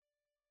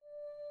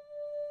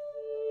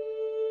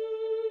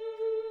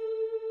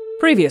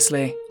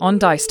Previously on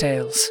Dice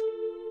Tales.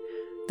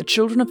 The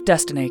Children of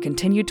Destiny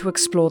continued to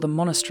explore the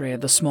monastery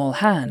of the Small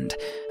Hand,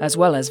 as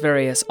well as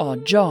various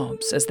odd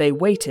jobs, as they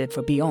waited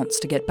for Beyonce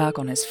to get back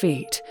on his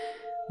feet.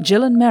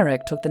 Jill and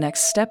Merrick took the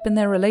next step in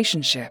their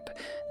relationship,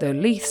 though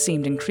Leith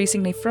seemed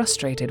increasingly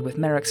frustrated with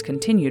Merrick's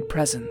continued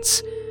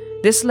presence.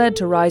 This led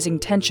to rising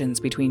tensions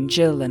between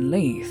Jill and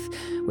Leith,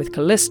 with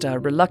Callista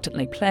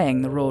reluctantly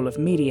playing the role of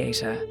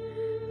mediator.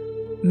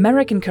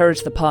 Merrick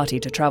encouraged the party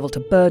to travel to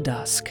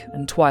Burdusk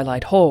and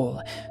Twilight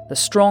Hall, the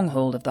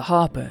stronghold of the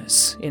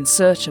Harpers, in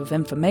search of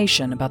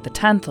information about the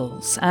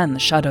Tanthals and the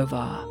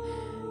Shadowvar.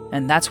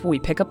 And that's where we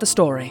pick up the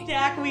story.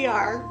 Jack, we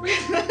are.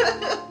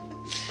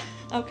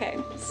 Okay,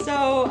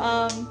 so,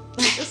 I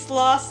just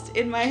lost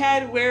in my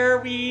head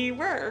where we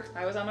were.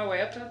 I was on my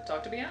way up to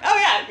talk to Beyonce. Oh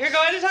yeah, you're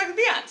going to talk to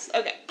Beyonce.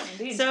 Okay.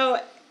 Indeed. So,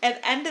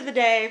 at the end of the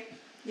day,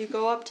 you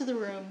go up to the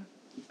room.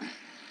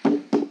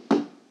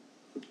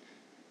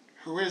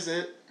 Who is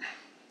it?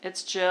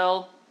 It's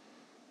Jill.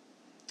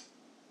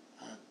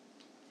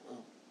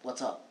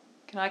 What's up?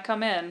 Can I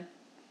come in?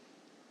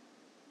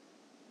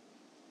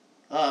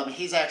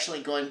 He's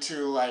actually going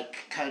to,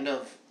 kind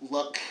of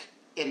look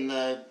in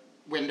the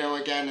window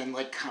again and,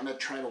 kind of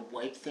try to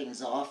wipe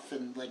things off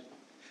and,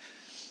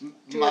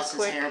 muss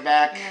his hair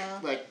back,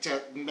 yeah.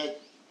 To make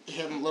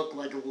him look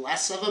like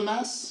less of a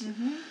mess.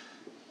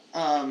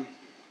 Mm-hmm.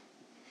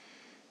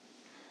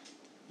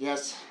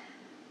 Yes.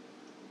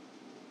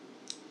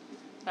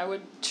 I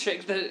would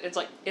check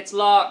it's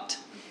locked.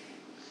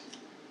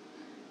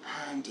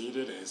 Indeed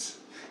it is.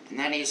 And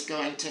then he's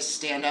going to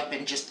stand up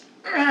and just,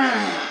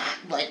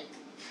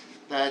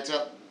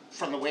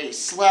 from the way he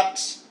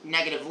slept,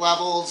 negative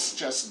levels,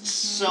 just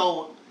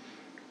so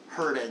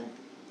hurting.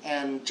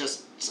 And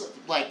just,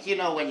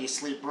 when you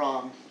sleep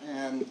wrong,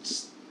 and,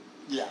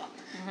 yeah.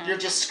 Mm-hmm. You're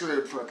just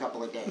screwed for a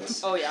couple of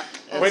days. Oh, yeah.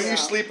 When you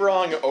sleep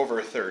wrong,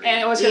 over 30. And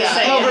I was going to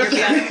say, over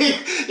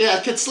 30. Yeah, I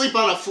could sleep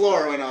on a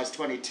floor when I was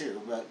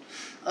 22, but,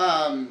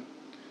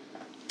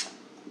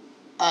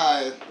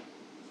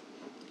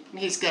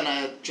 he's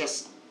gonna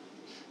just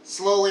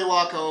slowly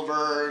walk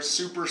over,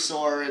 super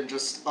sore, and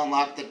just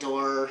unlock the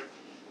door,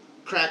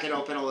 crack it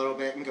open a little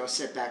bit, and go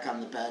sit back on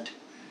the bed.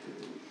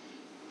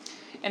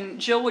 And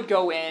Jill would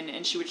go in,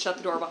 and she would shut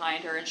the door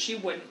behind her, and she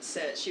wouldn't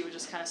sit. She would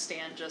just kind of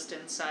stand just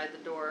inside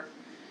the door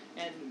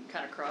and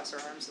kind of cross her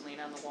arms and lean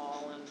on the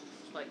wall and,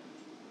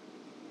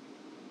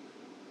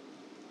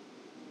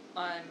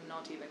 I'm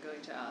not even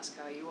going to ask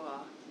how you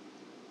are.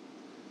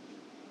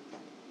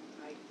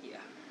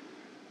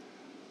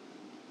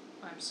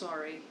 I'm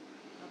sorry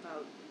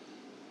about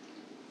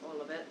all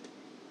of it.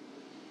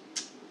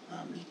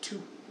 Me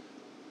too.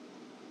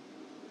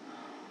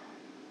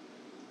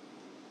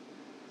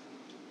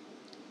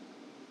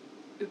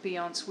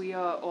 Beyonce, we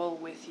are all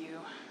with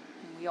you,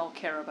 and we all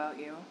care about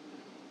you.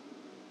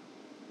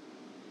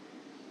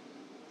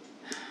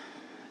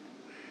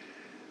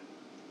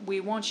 We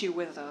want you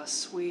with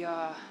us.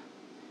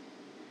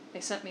 They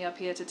sent me up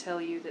here to tell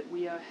you that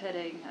we are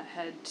heading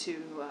ahead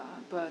to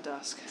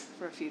Burdusk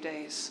for a few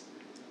days.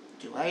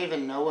 Do I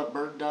even know what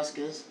Burdusk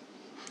is?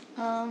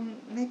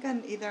 Make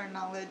an either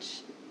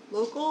knowledge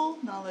local,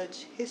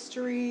 knowledge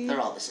history. They're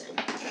all the same.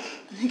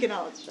 Make a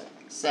knowledge check.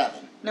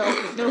 7. No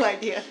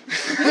idea.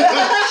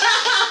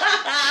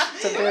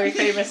 It's a very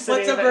famous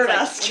city. What's a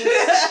Burdusk?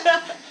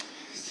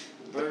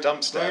 The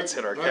dump stats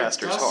hit our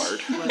casters hard.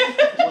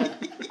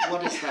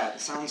 What is that?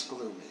 It sounds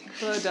gloomy.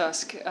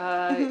 Burdusk.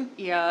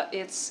 Yeah,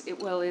 it's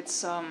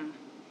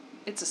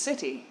a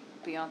city,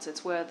 Beyonce.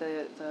 It's where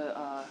the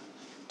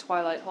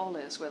Twilight Hall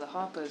is, where the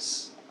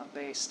Harpers are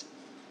based.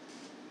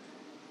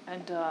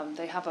 And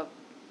they have a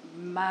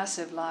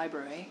massive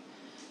library,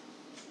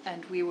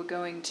 and we were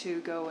going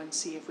to go and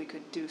see if we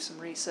could do some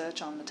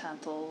research on the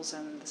Tanthals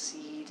and the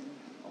seed and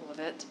all of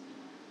it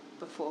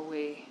before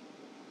we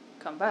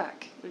come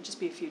back. It would just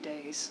be a few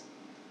days.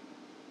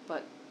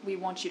 But we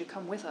want you to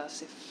come with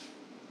us if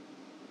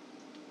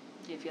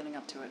you're feeling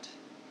up to it.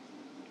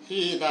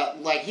 He's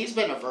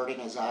been averting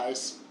his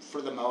eyes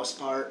for the most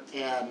part,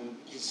 and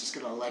he's just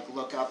gonna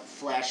look up,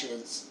 flash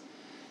his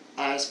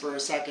eyes for a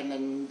second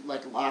and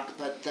lock,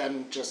 but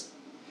then just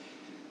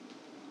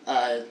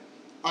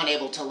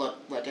unable to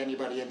look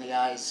anybody in the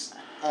eyes.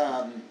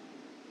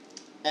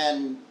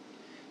 And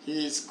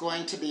he's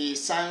going to be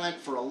silent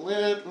for a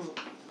little,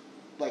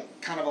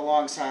 kind of a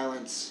long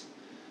silence.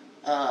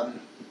 The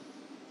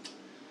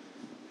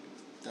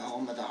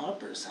home of the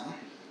Harpers, huh?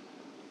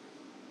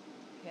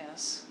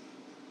 Yes.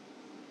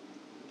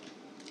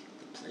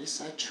 The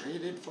place I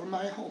traded for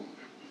my home.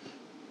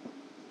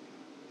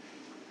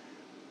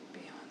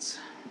 Beyonce.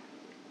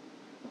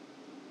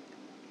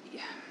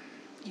 Yeah.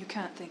 You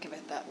can't think of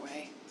it that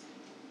way.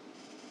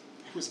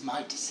 It was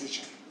my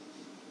decision.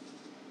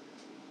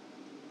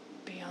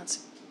 Beyonce,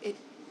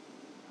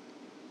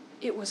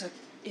 it was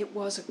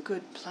a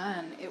good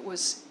plan.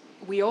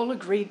 We all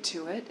agreed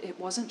to it. It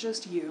wasn't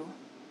just you.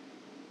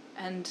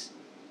 And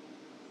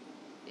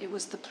it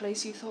was the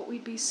place you thought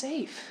we'd be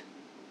safe.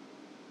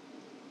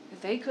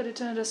 If they could have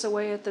turned us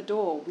away at the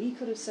door, we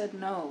could have said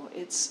no.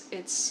 It's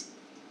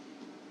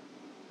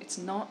It's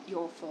not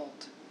your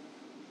fault.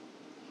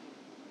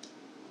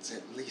 It's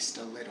at least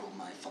a little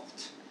my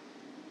fault.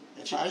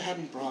 If I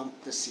hadn't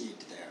brought the seed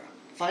there,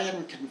 if I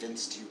hadn't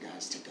convinced you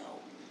guys to go,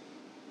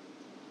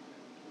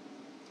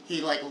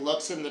 he like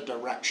looks in the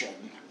direction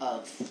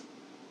of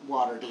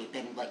Waterdeep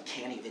and like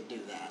can't even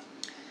do that.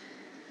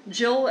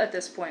 Jill at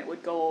this point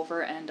would go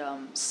over and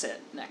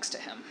sit next to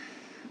him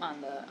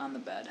on the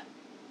bed,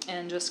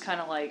 and just kind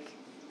of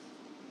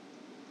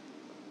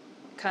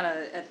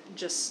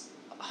just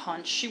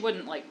hunch. She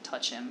wouldn't like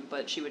touch him,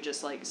 but she would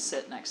just like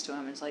sit next to him.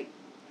 And it's like,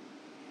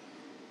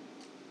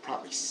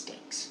 Probably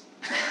stinks.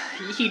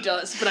 he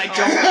does, but I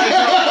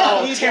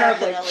don't. He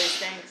Terribly. definitely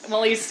stinks.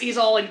 Well, he's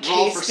all Roll for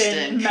encased in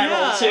stink. metal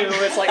Yeah. too.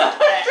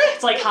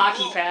 It's like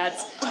hockey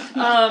pads.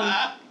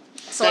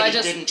 So That I he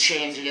just didn't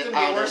change it It's gonna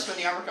out be worse of.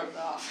 when the armor comes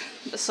off.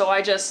 So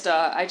I just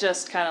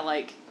kind of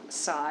like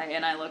sigh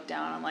and I look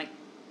down. I'm like,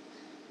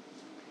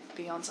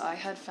 Beyonce, I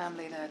had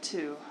family there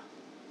too,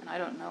 and I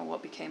don't know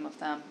what became of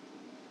them.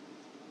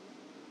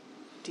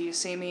 Do you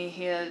see me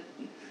here,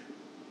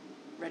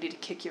 ready to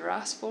kick your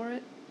ass for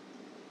it?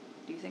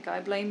 Do you think I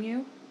blame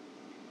you?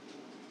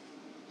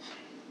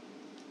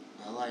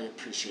 Well, I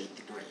appreciate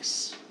the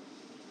grace.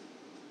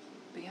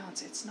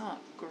 Beyonce, it's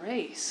not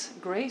grace.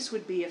 Grace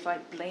would be if I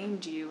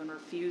blamed you and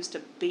refused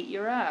to beat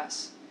your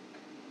ass.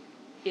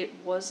 It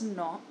was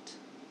not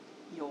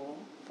your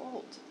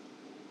fault.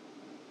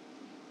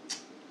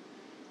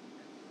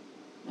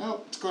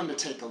 Well, it's going to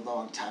take a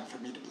long time for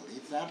me to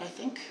believe that, I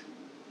think.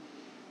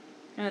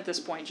 And at this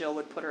point, Jill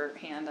would put her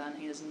hand on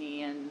his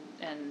knee and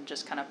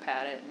just kind of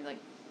pat it and be like,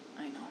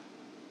 I know.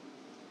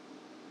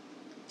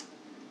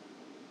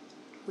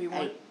 We I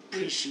want.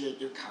 appreciate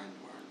your kind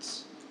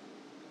words.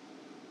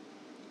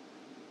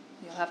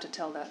 You'll have to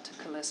tell that to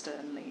Callista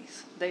and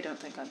Leith. They don't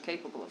think I'm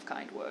capable of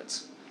kind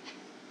words.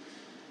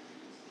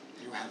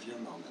 You have your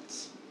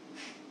moments.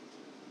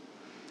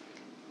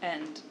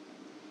 And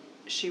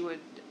she would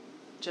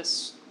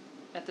just,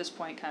 at this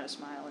point, kind of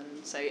smile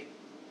and say,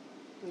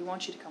 we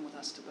want you to come with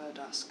us to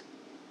Burdusk.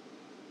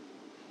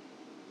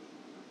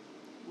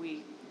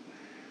 We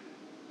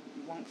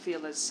won't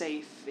feel as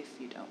safe if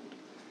you don't.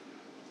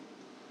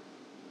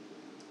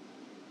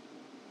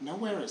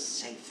 Nowhere is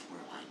safe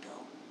where I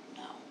go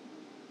now.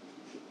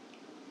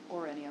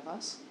 Or any of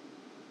us.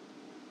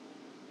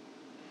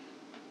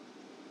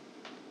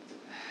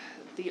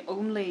 The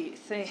only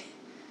thing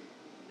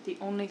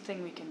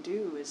we can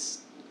do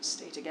is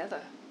stay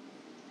together.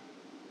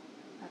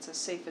 That's as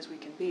safe as we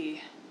can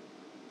be,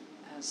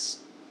 as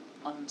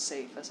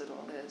unsafe as it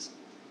all is.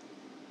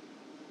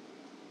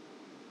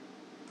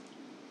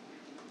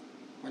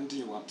 When do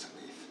you want to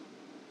leave?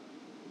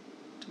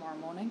 Tomorrow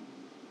morning?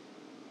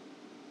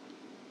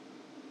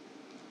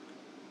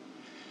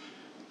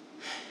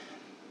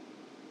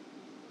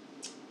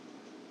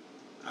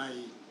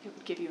 It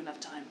would give you enough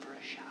time for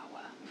a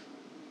shower.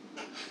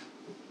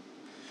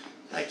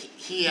 Like,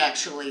 he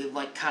actually,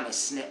 like, kind of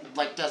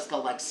does the,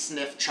 like,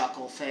 sniff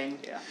chuckle thing.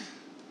 Yeah.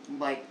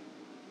 Like,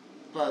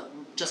 but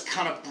just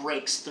kind of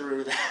breaks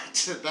through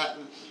that,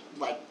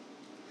 like,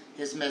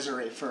 his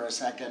misery for a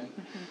second.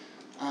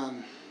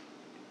 Mm-hmm.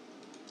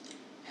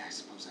 Yeah, I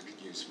suppose I could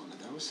use one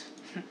of those.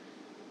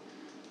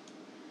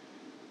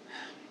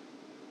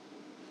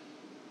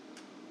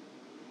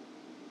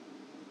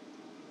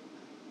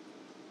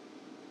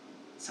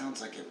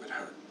 Sounds like it would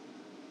hurt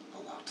a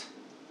lot.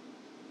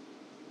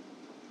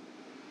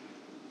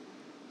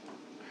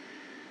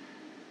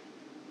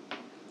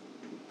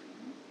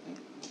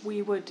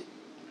 We would...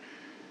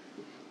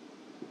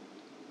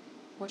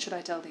 What should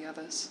I tell the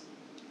others?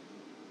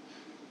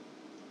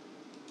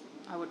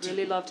 I would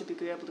really love to be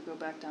able to go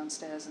back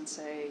downstairs and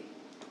say,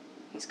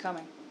 he's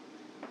coming.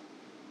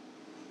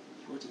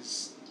 Would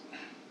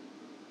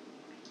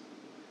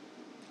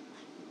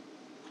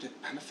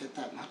it benefit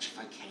that much if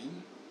I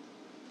came?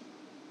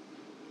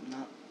 I'm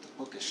not the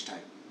bookish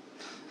type.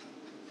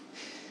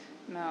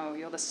 No,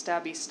 you're the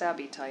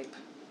stabby type,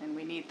 and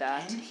we need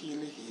that. And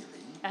healy.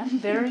 And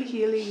very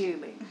healy.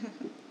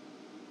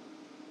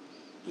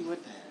 You would...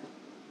 Fair.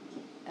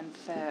 And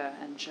fair,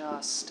 and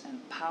just,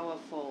 and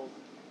powerful.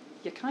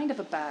 You're kind of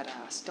a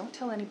badass. Don't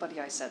tell anybody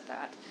I said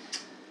that.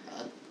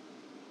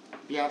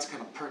 Beyonce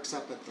kind of perks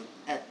up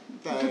at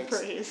the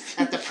praise.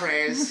 At the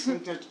praise.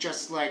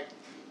 Just like...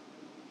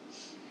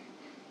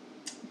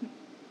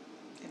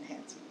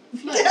 Enhance.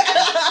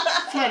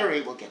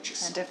 Flattery will get you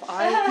And some.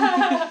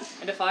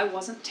 if I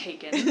wasn't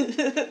taken,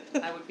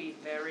 I would be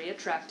very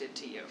attracted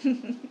to you.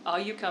 Are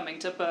you coming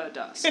to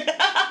Burdusk? She's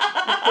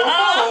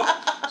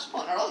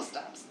pulling her own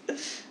stops.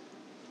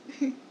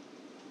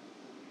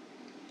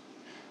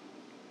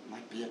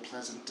 Might be a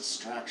pleasant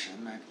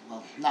distraction.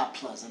 Well, not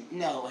pleasant.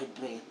 No, it'd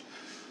be...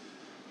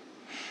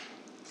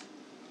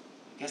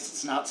 Guess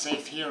it's not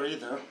safe here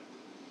either.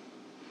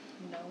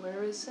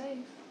 Nowhere is safe.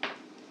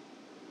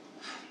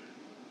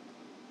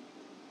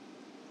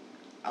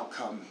 I'll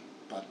come,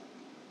 but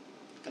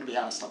gonna be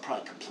honest, I'll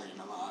probably complain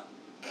a lot.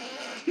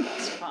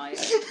 That's fine.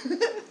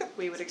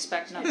 We would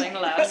expect nothing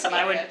less, and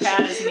I would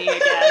pat his knee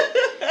again.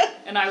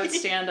 And I would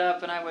stand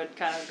up and I would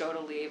kind of go to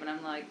leave, and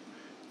I'm like,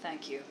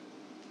 Thank you.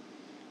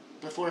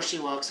 Before she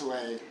walks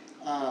away,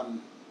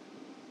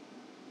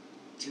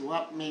 do you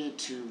want me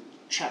to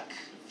check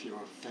if your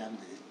family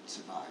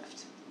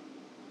survived?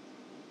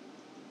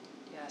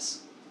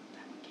 Yes.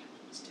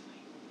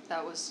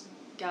 That was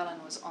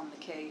Galen was on the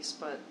case,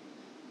 but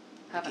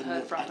haven't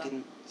heard from I them.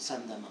 can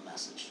send them a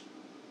message.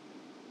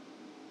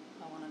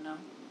 I want to know.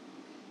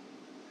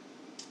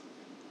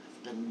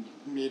 I've been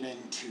meaning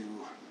to.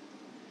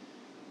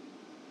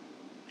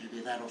 Maybe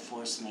that'll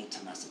force me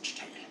to message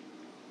Tay.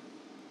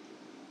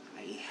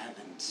 I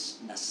haven't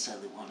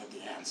necessarily wanted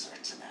the answer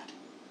to that.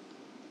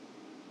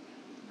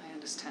 I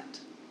understand.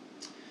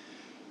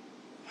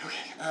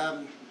 Okay,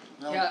 well...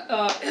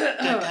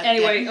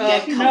 Anyway,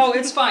 no,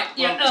 it's fine.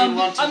 Yeah, Well, do you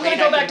want to I'm wait?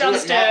 gonna go I back can do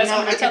it now. downstairs. No,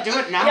 I'm I gonna can do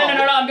it now. Yeah,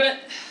 no, I'm gonna...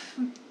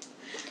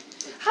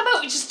 How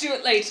about we just do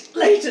it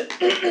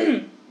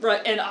later?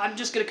 Right, and I'm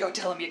just gonna go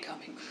tell him you're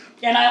coming.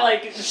 And I,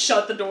 like,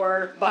 shut the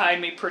door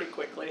behind me pretty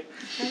quickly.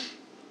 Okay.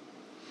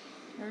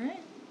 Alright.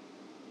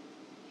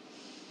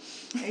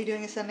 Are you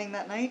doing ascending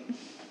that night?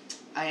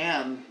 I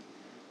am.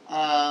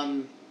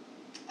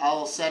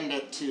 I'll send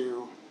it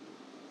to,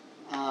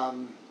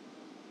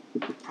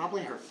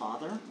 probably her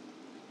father.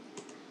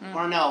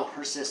 Or no,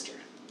 her sister.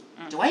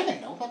 Do I even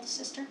know about the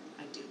sister?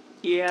 I do.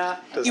 Yeah,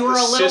 Does you were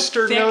the a little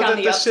sister thick know on that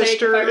the the uptake,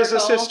 sister if I is a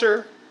recall.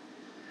 sister?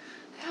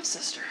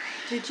 Half-sister.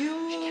 Did you...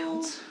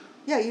 Counts.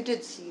 Yeah, you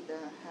did see the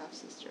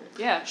half-sister.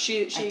 Yeah,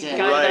 she did.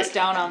 guided us Right.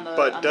 down on the...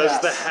 But on does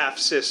Yes. the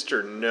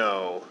half-sister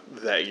know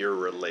that you're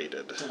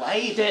related? Do I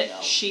even that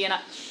know? she and I...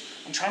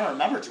 I'm trying to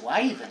remember. Do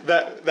I even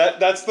know?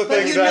 That's the But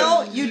thing you that...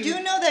 know, you do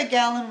know that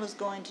Galen was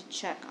going to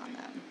check on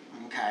them.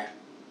 Okay.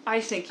 I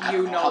think I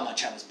you don't know how know...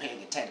 much I was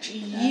paying attention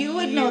to that. You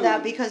would know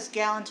that because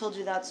Galen told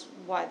you that's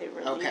why they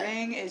were Okay.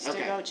 leaving, is to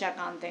Okay. go check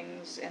on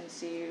things and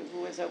see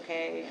who was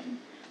okay. And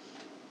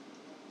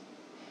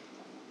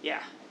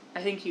Yeah,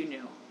 I think you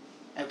knew.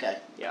 Okay.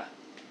 Yeah.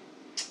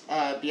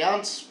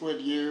 Beyonce would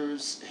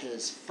use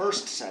his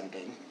first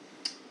sending.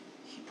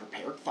 He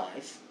prepared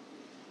 5.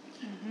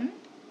 Mm-hmm.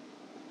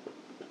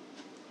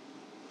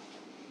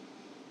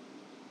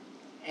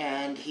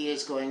 And he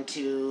is going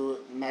to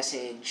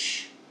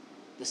message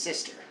the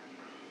sister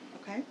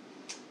Okay.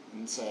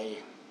 and say,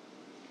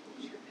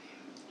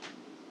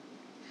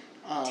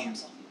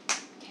 Damsel.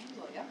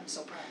 Damsel, yeah, I'm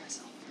so proud of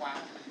myself. Wow.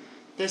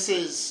 this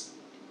is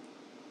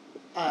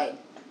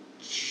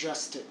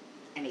just it.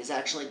 And he's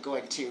actually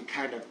going to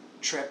kind of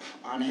trip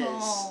on his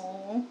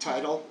Oh.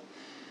 title.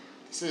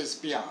 This is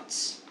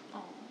Beyonce.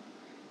 Oh.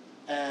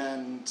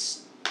 And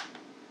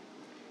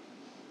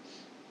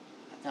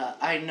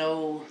I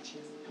know.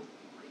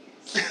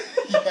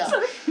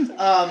 Yeah.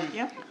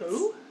 Yep.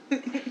 Who?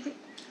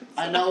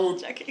 I know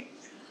Checking.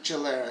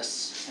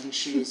 Jalaris, and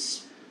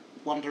she's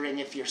wondering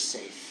if you're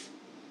safe.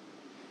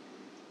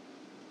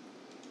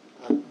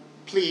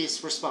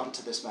 Please respond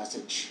to this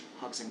message.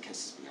 Hugs and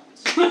kisses,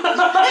 Beyonce.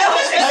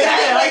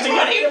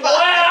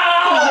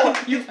 Wow!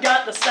 You've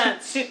got the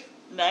sense.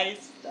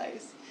 Nice,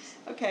 nice.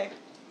 Okay.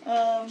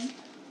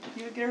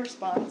 You would get a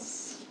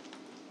response.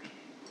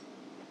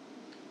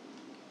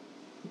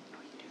 Oh,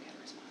 you do get a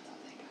response. Oh,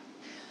 thank God.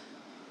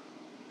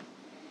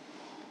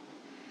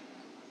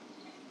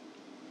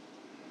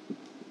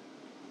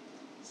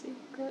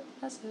 Secret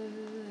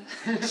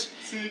message.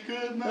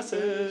 Secret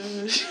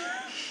message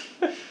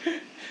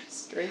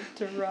Straight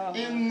to Ross.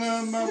 in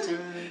the mountain.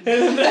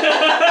 In the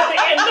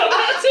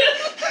mountain.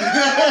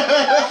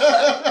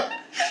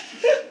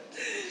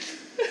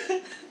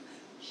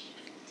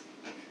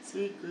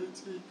 Secret,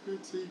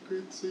 secret,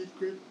 secret,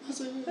 secret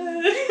message.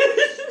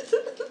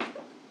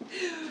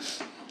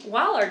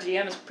 While our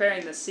GM is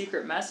preparing this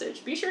secret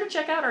message, be sure to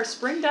check out our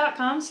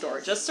Spring.com store.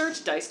 Just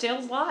search Dice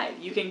Tales Live.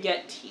 You can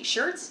get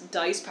t-shirts,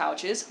 dice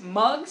pouches,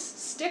 mugs,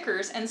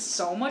 stickers, and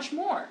so much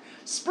more.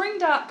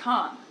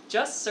 Spring.com.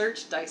 Just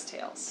search Dice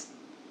Tales.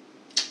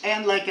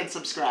 And like and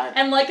subscribe.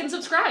 And like and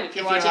subscribe if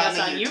you're If you're watching on us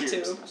the on YouTubes.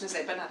 YouTube. I was gonna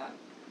say, but not on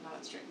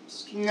stream.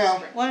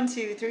 No. 1,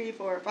 2, 3,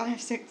 4,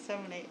 5, 6,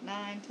 7, 8,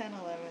 9, 10,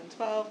 11,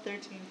 12,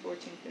 13,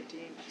 14, 15,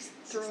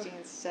 16,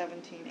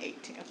 17,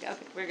 18. Okay,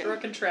 we're Throw a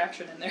good.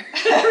 contraction in there.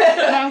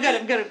 No, I'm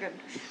good.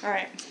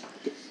 Alright.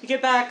 You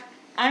get back.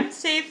 I'm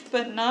safe,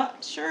 but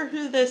not sure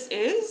who this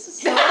is.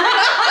 So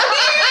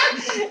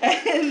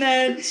and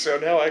then So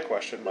now I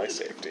question my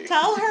safety.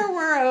 tell her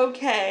we're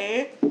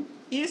okay.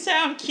 You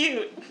sound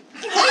cute.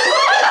 She's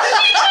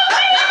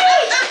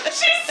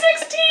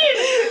 16!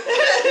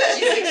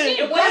 She's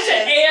 16. Watch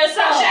it,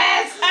 ASL.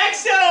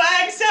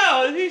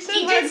 XOXO. He said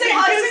He hugs did say and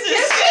hugs and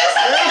kisses.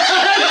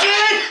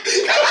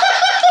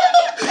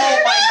 Oh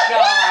my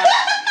god.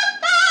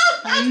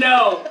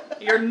 No,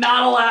 you're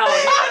not allowed.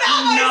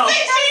 No.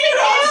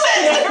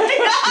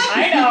 I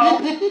know.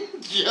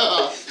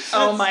 Yeah.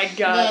 Oh my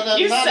god. Not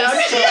You his sound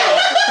style.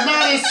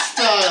 Not his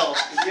style.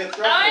 Oh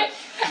my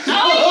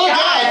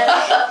god.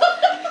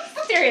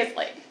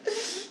 Seriously.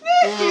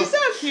 You're so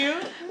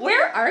cute.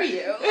 Where are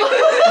you?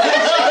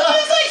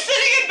 Just like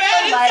sitting in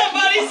bed and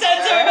somebody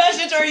sends her a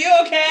message, "Are you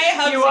okay?"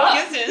 Hugs You and up?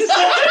 kisses.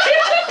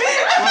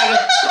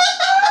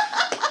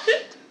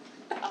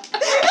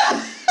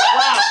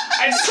 Wow.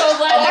 I'm so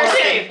glad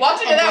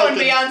Walked into that one,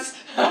 Beyonce.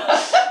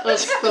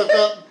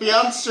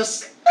 Beyonce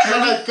just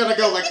gonna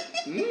go like,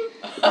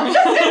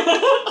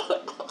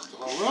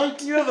 all right.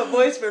 You have a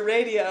voice for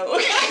radio.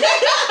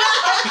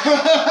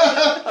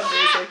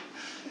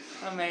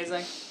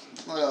 Amazing.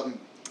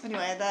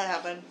 Anyway, that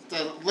happened.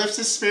 That lifts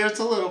his spirits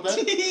a little bit.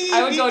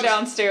 I would go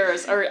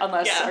downstairs, or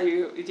unless, Yeah. do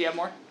you have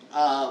more?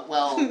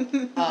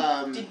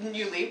 Didn't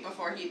you leave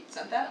before he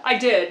said that? I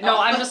did. No, Oh.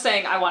 I'm just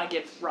saying I want to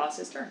give Ross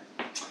his turn.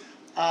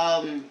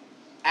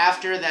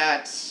 After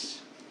that,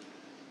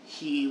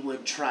 he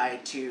would try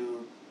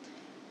to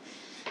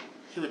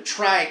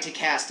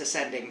cast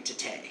Ascending to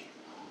Tay.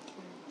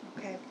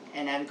 Okay.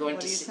 And I'm going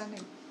What to are you see,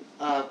 sending?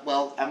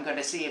 I'm going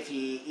to see if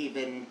he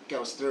even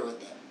goes through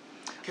with it.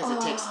 Because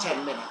it takes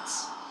 10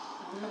 minutes.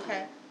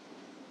 Okay.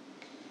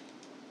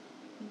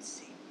 Let's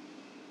see.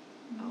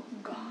 Oh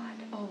God.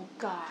 Oh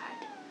God.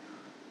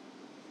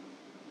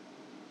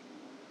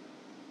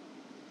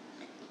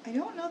 I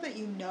don't know that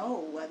you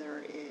know whether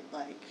it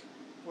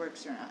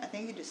works or not. I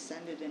think you just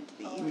send it into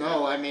the ether.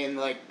 No, I mean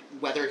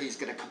whether he's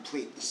going to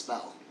complete the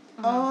spell.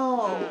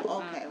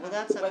 Oh, okay. Well,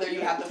 that's up Whether to you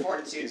you. have the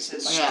fortitude He's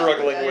to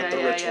struggling Yeah, with the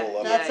yeah, ritual yeah.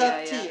 of it. That's Yeah,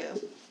 up yeah, to yeah.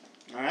 you.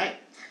 Alright.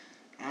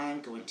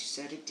 I'm going to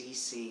set a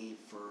DC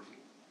for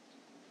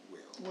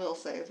Will. Will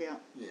save, yeah.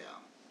 Yeah.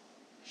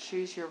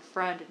 She's your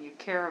friend and you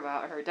care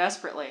about her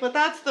desperately. But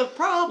that's the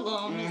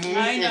problem. Mhm.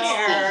 I It's-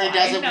 know. he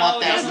doesn't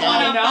want that doesn't no.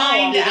 wanna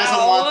know. He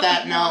doesn't want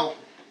that no.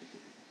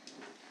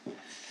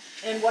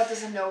 And what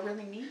does a no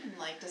really mean?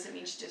 Like, does it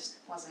mean she just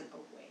wasn't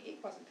awake,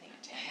 wasn't paying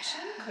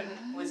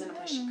attention, was in a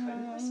place she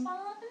couldn't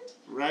respond?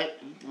 Right?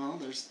 Well,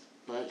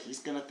 but he's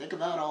gonna think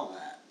about all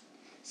that.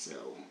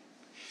 So,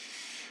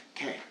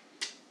 okay.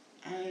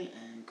 I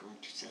am going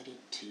to set it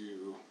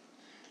to,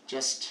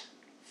 just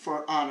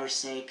for honor's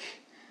sake,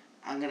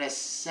 I'm gonna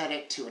set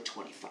it to a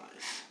 25.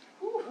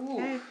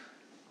 Okay.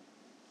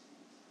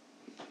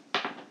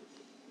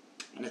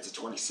 And it's a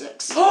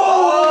 26.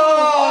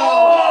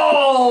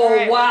 Oh,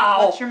 Alright,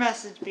 wow. What's your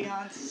message,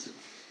 Beyonce?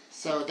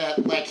 So that,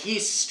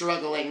 he's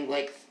struggling,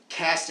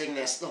 casting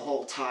this the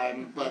whole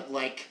time, but,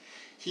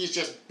 he's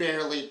just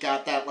barely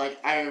got that,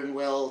 iron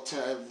will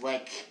to,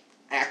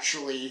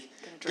 actually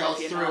go drive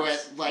you through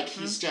nuts. it.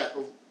 He's just,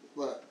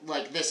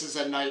 this is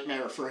a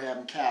nightmare for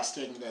him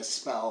casting this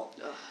spell.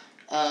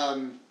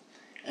 And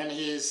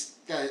he's,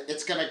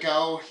 it's gonna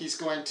go, he's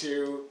going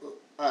to,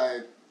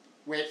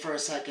 wait for a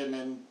second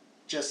and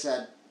just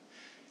said,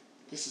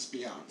 "This is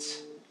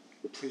Beyonce.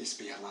 Please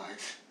be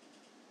alive.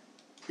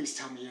 Please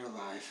tell me you're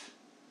alive.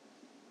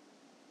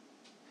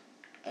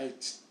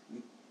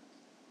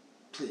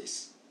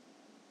 Please."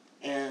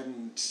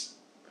 And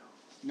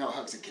no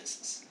hugs and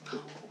kisses. And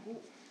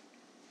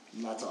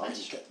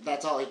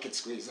that's all he could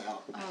squeeze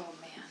out. Oh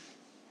man.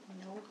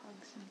 No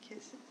hugs and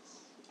kisses.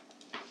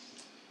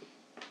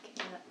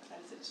 That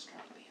is a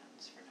distraught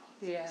Beyonce for no.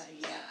 Yeah.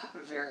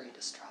 Very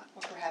distraught.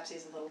 Or perhaps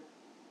he's a little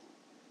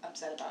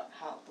upset about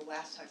how the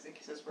last hugs and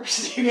kisses were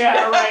received.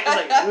 Yeah, right.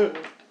 It's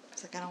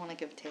It's I don't want to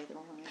give Tay the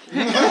wrong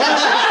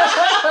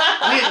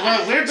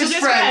We're just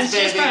friends,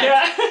 baby.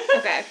 Yeah.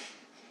 Okay.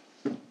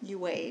 You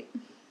wait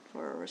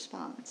for a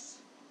response.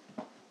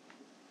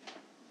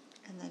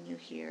 And then you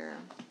hear,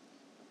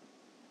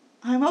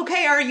 "I'm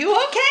okay, are you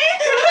okay?"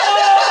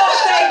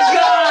 Oh, thank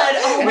God.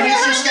 Oh, And my he's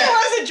God. just got-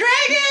 was a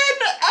dragon!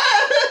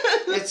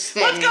 It's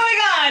What's going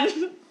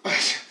on?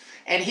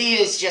 And he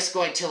is just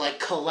going to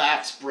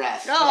collapse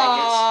breath.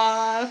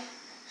 Aww.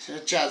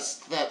 It's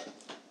just that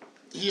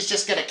he's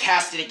just gonna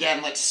cast it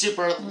again,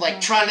 super,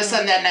 trying to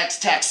send that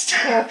next text.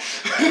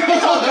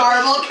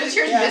 Garble, because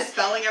you're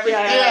misspelling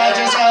everything.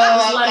 Just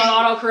letting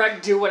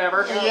autocorrect do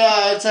whatever.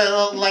 yeah, it's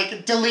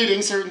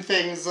deleting certain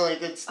things,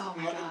 it's Oh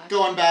my God.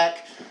 going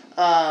back,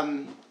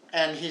 and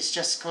he's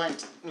just going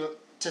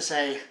to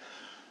say,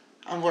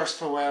 "I'm worse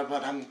for wear,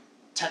 but I'm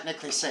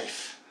technically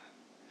safe.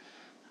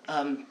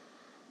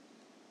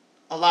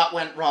 A lot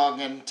went wrong,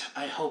 and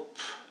I hope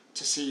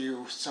to see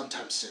you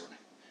sometime soon."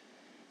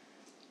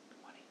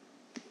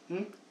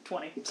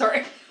 20.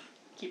 Sorry.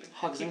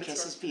 Hugs and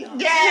kisses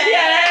beyond.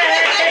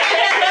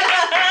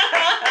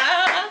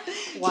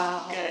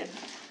 Wow. Good.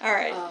 All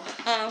right.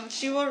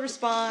 She will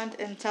respond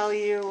and tell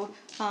you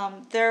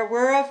there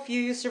were a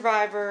few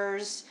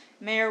survivors.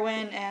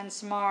 Merwin and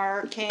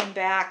Samar came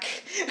back.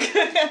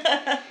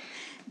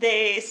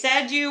 They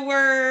said you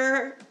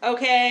were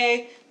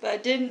okay,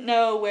 but didn't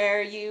know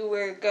where you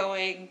were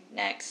going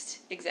next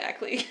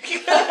exactly.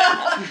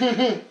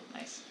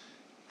 Nice.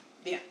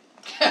 Yeah.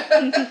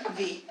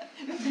 V.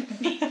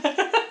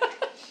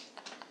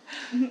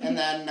 And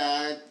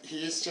then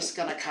he's just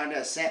gonna kind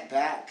of sit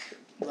back,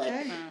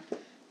 Okay.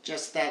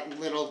 just that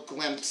little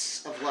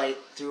glimpse of light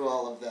through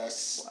all of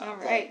this. All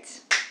right.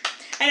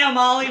 I know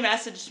Molly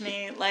messaged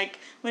me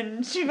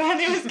when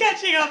Shivani was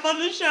catching up on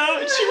the show,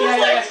 and she was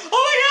like, "Oh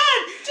my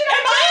God,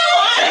 am I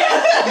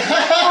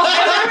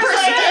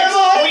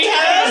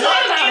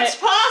alive?" It's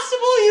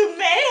possible you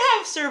may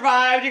have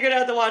survived. You're gonna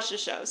have to watch the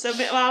show. So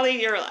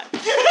Molly, you're alive.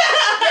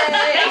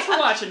 Thanks for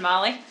watching,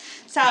 Molly.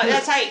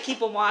 That's how you keep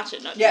them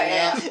watching. Don't you?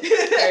 Yeah.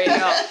 There you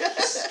go.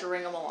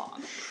 String them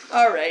along.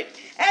 All right.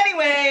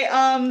 Anyway,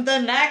 the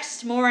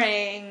next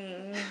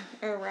morning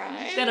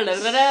arrives.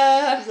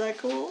 Da-da-da-da-da. Is that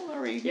cool?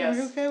 Are we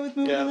Yes. okay with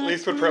moving Yeah, to the Leith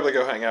next would one? probably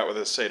go hang out with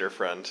his satyr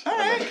friend All and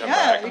right, then come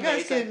yeah, back. you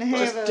guys can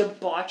Amazing. have Just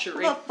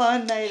debauchery. a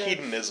fun night of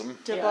Hedonism.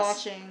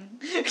 debauching.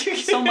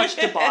 So much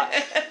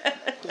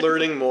debauch.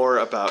 Learning more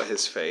about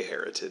his Fey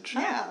heritage.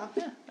 Yeah,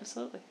 Yeah,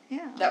 absolutely.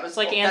 yeah. That was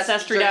like that's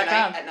Ancestry.com. during the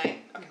night, at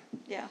night. Okay.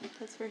 Yeah,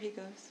 that's where he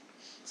goes.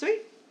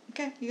 Sweet.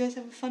 Okay, you guys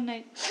have a fun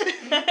night.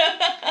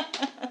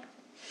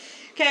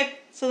 Okay,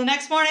 so the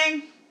next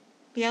morning,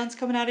 Beyond's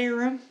coming out of your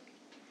room.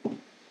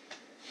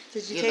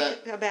 Did you Yeah,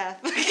 take a bath?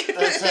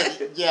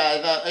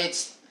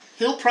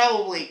 he'll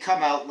probably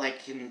come out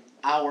like an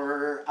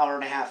hour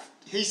and a half.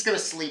 He's gonna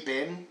sleep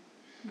in.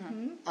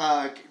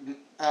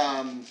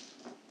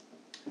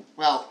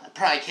 Well, I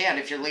probably can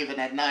if you're leaving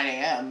at 9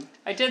 a.m.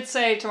 I did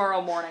say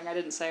tomorrow morning. I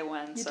didn't say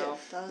when, You so. did.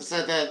 That was-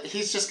 So that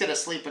he's just gonna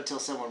sleep until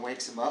someone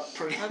wakes him up,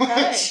 pretty Okay.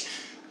 much.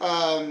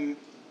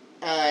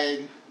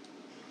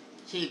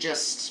 He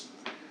just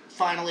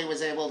finally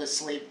was able to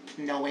sleep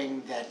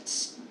knowing that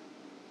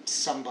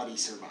somebody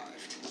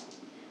survived.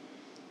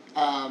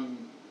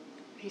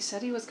 He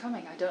said he was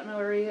coming. I don't know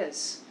where he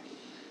is.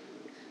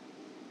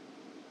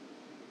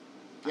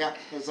 Yeah,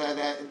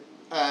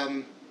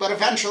 but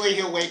eventually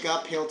he'll wake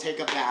up, he'll take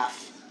a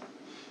bath.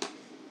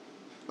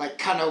 Like,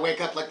 kind of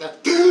wake up like the,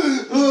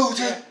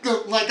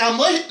 like I'm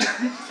late. Like,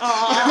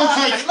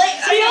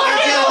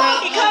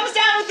 He comes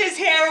down with his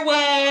hair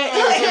wet.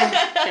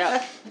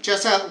 Yeah.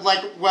 just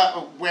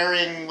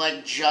wearing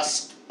like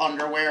just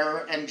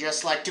underwear and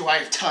just like, do I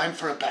have time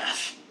for a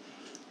bath?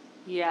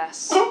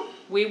 Yes.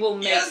 We will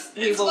make.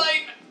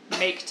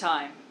 Make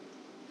time.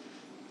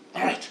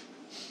 All right.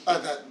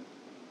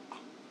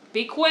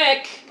 Be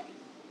quick.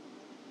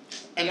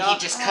 And Yeah. he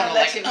just kind of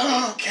like,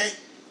 okay.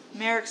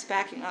 Merrick's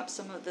backing up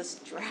some of this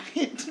dried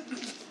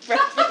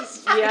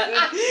breakfast.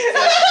 Yeah.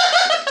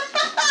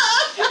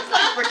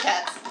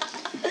 Briquettes.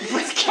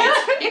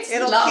 It's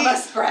It'll lava keep-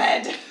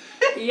 spread.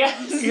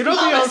 Yes. You know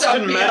the Lava elves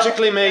can meal.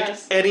 magically make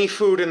Yes. any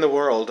food in the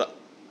world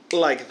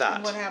like And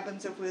that. what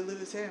happens if we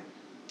lose him?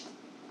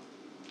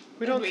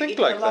 We don't We think eat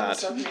like the lava that.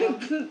 soap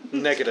meal.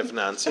 Negative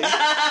Nancy.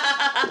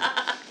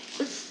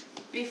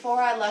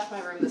 Before I left my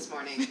room this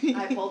morning,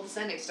 I pulled the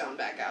sending stone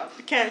back out,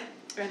 Okay.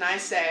 and I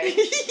say,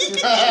 The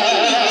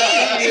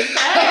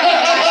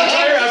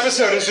entire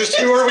episode is just,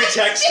 who are we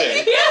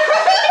texting?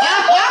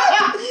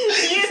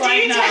 It's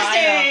like, no,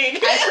 I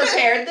I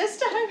prepared this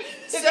time.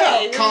 So,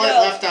 Okay. Call it go.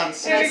 left on I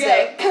scene.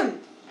 say,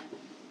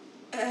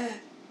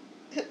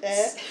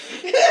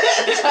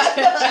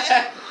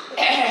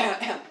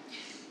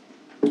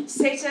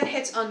 Satan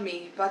hit on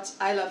me, but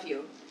I love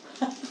you.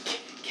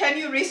 Can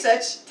you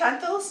research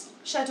Tanthals,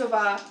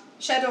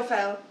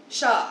 Shadowfell,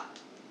 Shah?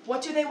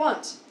 What do they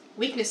want?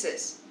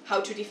 Weaknesses.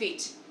 How to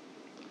defeat.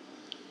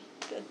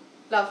 Good.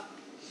 Love.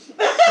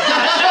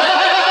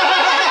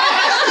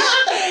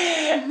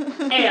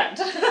 And.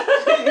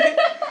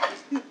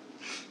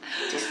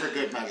 Just for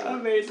good measure.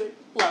 Amazing.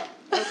 Love.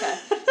 Okay.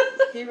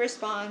 He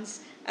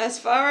responds, as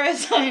far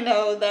as I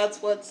know,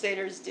 that's what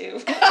satyrs do.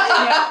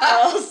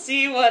 I'll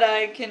see what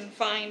I can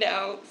find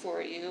out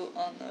for you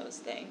on those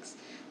things.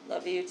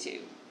 Love you too.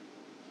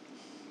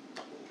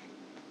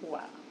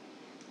 Wow.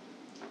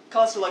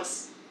 Callista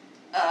looks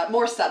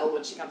more subtle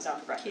when she comes down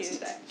for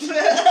breakfast Cute. today.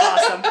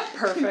 Awesome.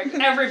 Perfect.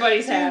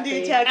 Everybody's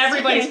happy. Detective.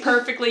 Everybody's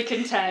perfectly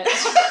content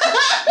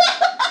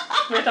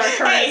with our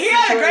current Hey, he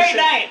had a great situation.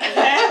 night.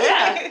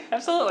 Yeah,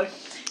 absolutely.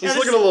 He's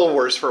looking a little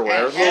worse for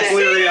wear. A little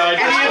bleary-eyed.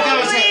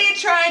 Probably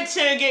tried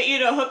to get you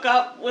to hook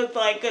up with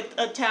like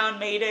a town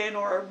maiden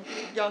or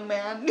a young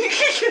man. But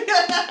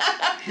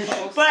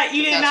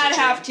you did That's not what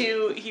have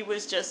to. He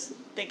was just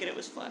thinking it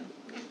was fun.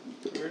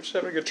 We're just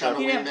having a good Trying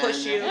time. to He didn't wingman,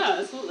 push you. Yeah,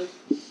 absolutely.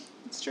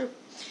 It's true.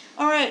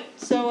 Alright,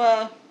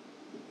 so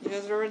you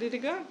guys are ready to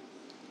go?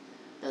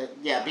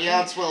 Yeah,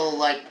 Beyonce will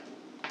like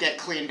get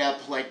cleaned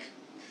up like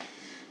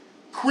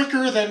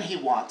quicker than he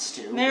wants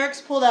to.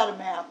 Merrick's pulled out a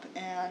map,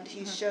 and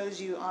he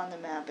shows you on the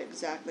map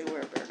exactly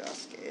where Bear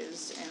Dusk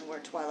is and where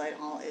Twilight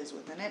Hall is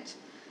within it.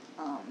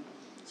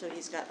 So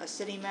he's got a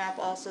city map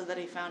also that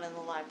he found in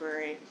the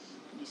library.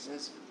 And he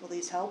says, will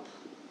these help?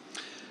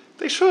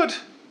 They should.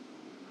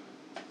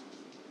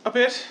 A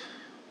bit.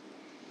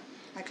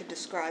 I could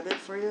describe it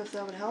for you if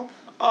that would help.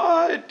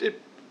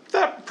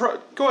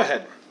 Go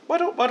ahead. Why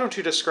don't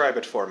you describe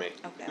it for me?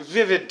 Okay.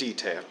 Vivid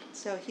detail.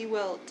 So he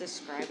will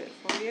describe it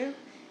for you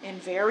in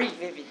very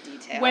vivid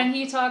detail. When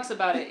he talks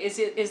about it,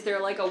 is there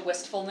like a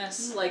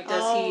wistfulness? Like,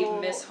 does he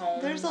miss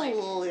home? There's like... a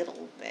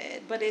little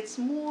bit, but it's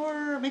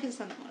more, make it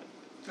sound fun.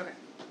 Okay.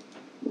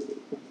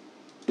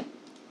 Do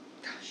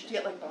you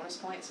get like bonus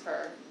points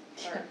for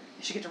You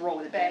should get to roll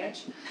with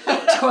Advantage.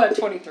 advantage.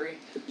 23.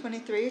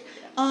 23.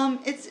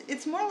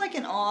 It's more like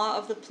an awe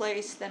of the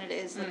place than it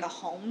is like a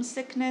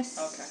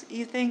homesickness. Okay.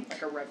 You think?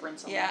 Like a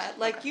reverence. Almost. Yeah,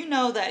 like Okay. you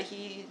know that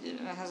he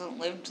hasn't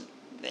lived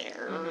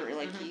there. Mhm,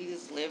 Like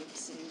he's lived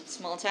in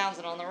small towns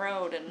and on the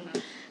road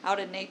and out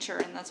in nature,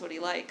 and that's what he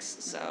likes.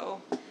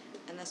 So,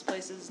 and this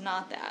place is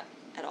not that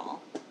at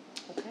all.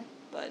 Okay.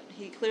 but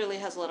he clearly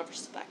has a lot of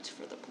respect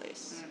for the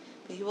place.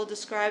 But he will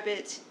describe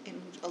it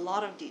in a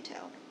lot of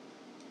detail.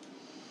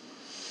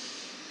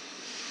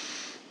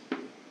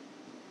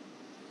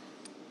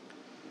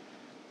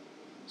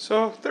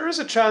 So there is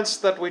a chance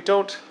that we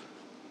don't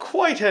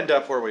quite end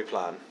up where we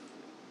plan.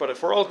 But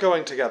if we're all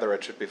going together,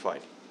 it should be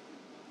fine.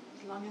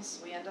 As long as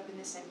we end up in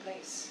the same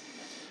place.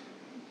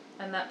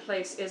 And that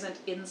place isn't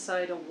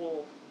inside a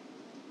wall.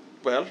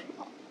 Well,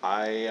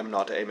 I am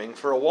not aiming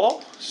for a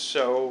wall,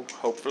 so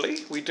hopefully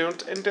we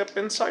don't end up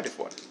inside of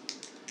one.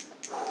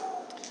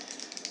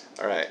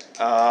 Alright,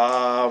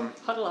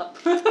 Huddle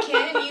up.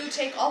 Can you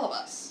take all of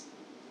us?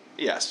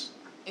 yes.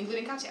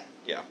 Including Katya?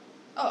 Yeah.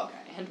 Oh, okay.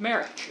 And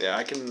Merrick. Yeah,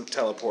 I can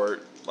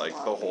teleport, like,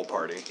 the whole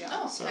party.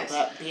 Oh, So nice.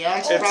 that Beyonce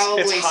It's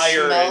probably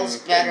higher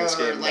smells in better this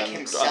game like than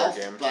himself,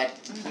 other game. but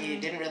he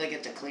didn't really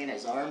get to clean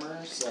his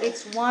armor, so...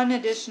 It's one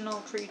additional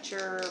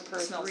creature per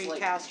Smells 3 like-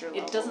 caster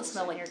levels. It doesn't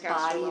smell and your like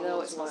caster body level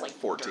though, it is smells what? like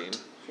 14.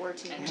 dirt.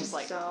 14. And just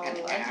like so and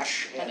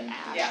ash and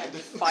Yeah.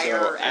 Fire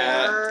So,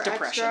 and four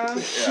depression.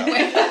 extra.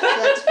 Yeah.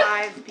 So that's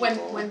 5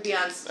 people. When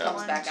Beyonce comes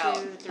One, back 2, out,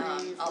 3,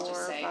 I'll 4,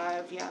 just say,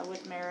 5. Yeah,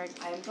 with Merrick.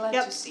 I'm glad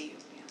Yep. to see you, Beyonce.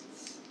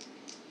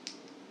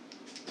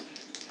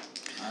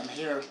 I'm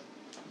here.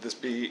 This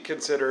be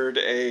considered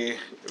a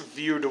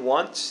viewed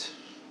once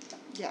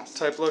Yes.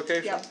 type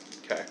location? Yep.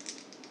 Okay.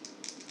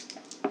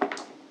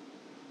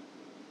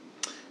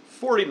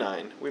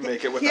 49. We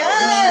make it without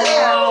Yes!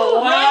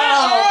 Oh, wow.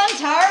 Right on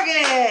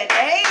target!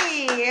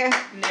 Hey!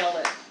 Nailed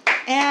it.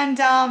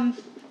 And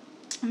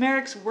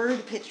Merrick's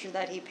word picture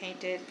that he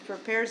painted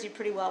prepares you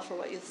pretty well for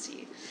what you'll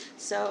see.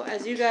 So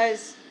as you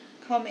guys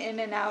come in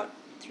and out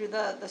through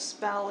the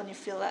spell and you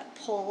feel that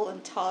pull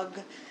and tug,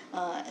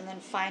 and then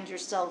find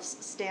yourselves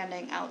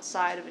standing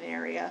outside of an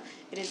area,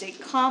 it is a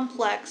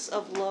complex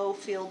of low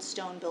field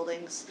stone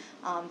buildings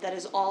that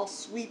is all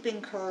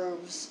sweeping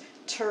curves,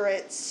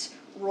 turrets,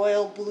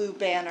 royal blue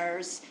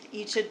banners,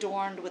 each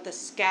adorned with a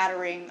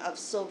scattering of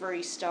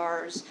silvery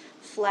stars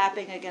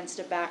flapping against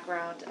a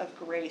background of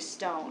gray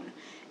stone.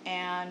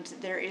 And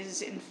there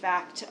is, in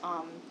fact,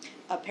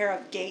 a pair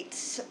of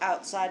gates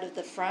outside of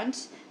the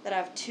front that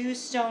have 2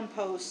 stone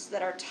posts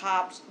that are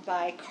topped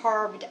by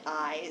carved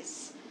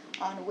eyes,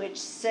 on which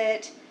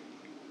sit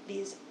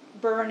these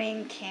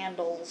burning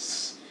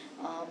candles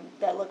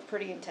that look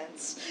pretty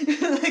intense.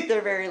 Like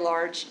they're very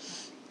large,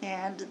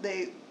 and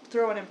they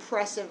throw an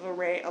impressive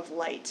array of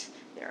light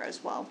there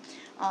as well.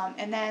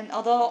 And then,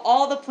 although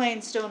all the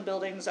plain stone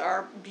buildings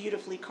are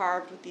beautifully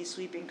carved with these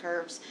sweeping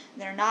curves,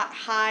 they're not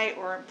high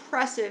or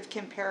impressive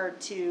compared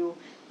to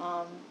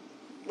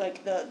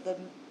like the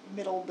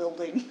middle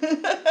building.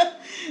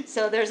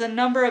 So there's a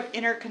number of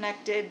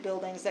interconnected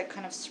buildings that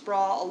kind of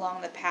sprawl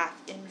along the path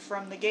in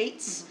from the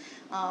gates.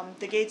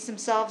 The gates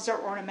themselves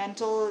are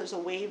ornamental. There's a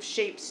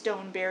wave-shaped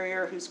stone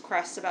barrier whose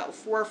crest's about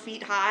 4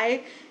 feet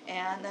high,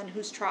 and then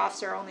whose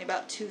troughs are only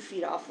about 2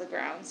 feet off the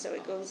ground. So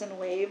it goes in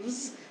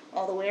waves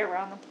all the way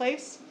around the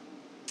place.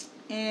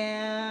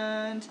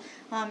 And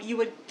you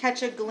would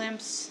catch a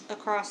glimpse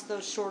across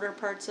those shorter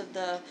parts of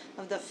the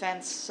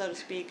fence, so to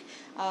speak,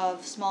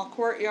 of small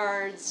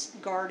courtyards,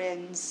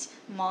 gardens,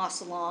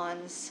 moss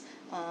lawns,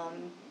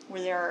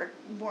 where there are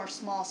more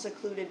small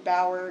secluded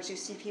bowers. You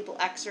see people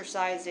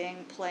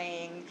exercising,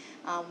 playing,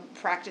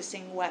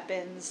 practicing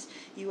weapons.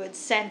 You would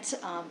scent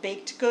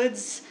baked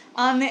goods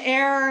on the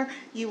air.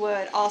 You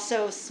would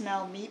also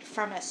smell meat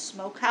from a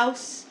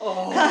smokehouse.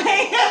 Oh.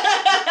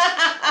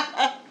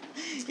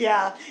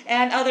 Yeah,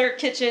 and other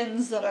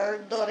kitchens that are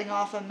letting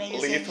off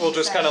amazing Leith will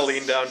just kind of scents.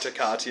 lean down to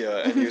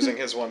Katya and using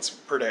his once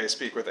per day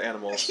speak with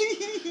animals.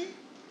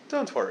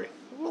 Don't worry.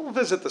 We'll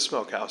visit the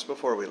smokehouse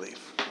before we leave.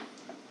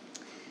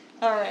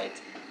 All right,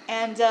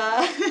 and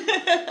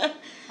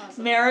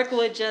Merrick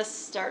would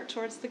just start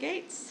towards the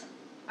gates.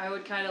 I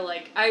would kind of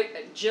like,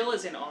 Jill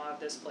is in awe of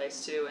this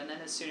place too, and then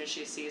as soon as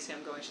she sees him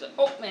going, she's like,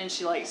 oh, and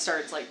she like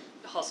starts like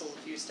hustles a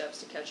few steps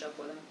to catch up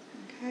with him.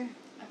 Okay.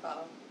 I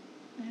follow.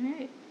 All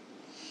right.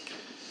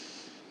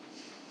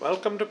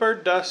 Welcome to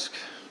Bird Dusk.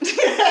 Bird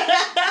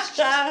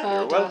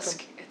welcome.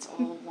 dusk. It's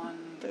all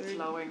one Bird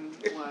flowing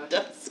word.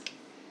 Dusk.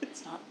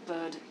 It's not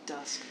bird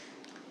dusk.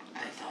 I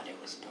thought it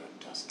was bird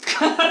dust.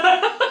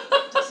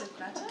 Does it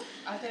matter?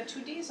 Are there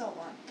 2 Ds or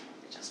 1?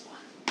 Just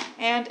one.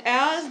 And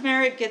as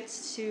Merrick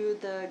gets to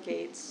the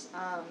gates,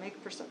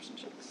 make perception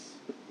checks.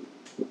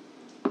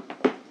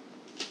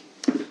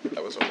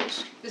 That was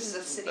almost This is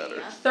a city, better.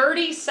 yeah?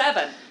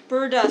 37.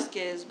 Burdusk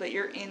is, but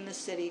you're in the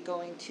city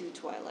going to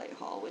Twilight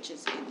Hall, which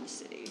is in the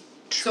city.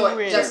 So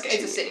it's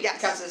a city. Yes.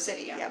 It counts as a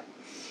city, yeah. Yep.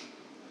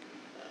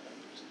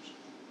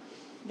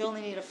 You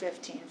only need a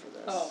 15 for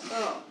this.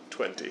 Oh.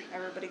 20.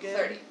 Everybody good?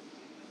 30.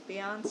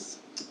 Beyonce?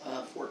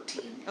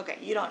 14. Okay,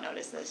 you don't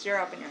notice this. You're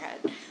up in your head.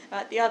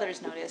 The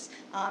others notice.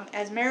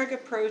 As Merrick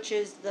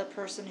approaches the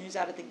person who's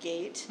out at the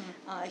gate,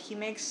 he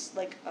makes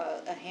like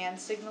a hand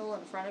signal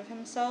in front of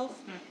himself,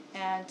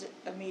 and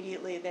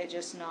immediately they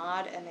just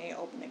nod and they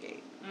open the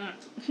gate.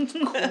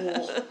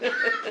 Cool.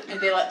 And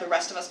they let the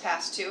rest of us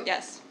pass too?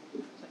 Yes.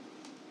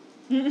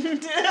 Do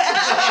the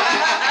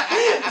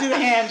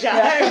hand job.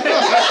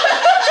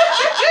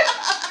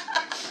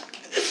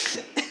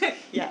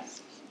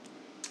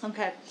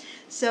 Okay,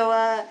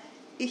 so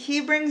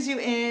he brings you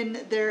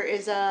in. There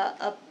is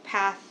a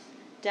path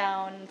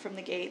down from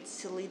the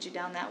gates to lead you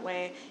down that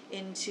way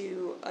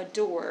into a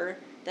door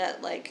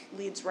that like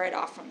leads right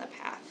off from the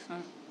path.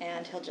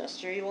 And he'll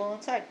gesture you all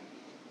inside.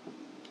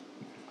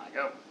 I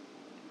go.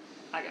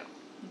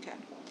 Okay.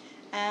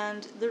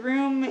 And the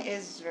room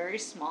is very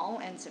small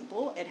and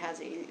simple. It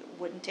has a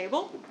wooden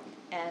table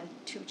and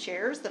 2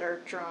 chairs that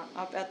are drawn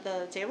up at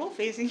the table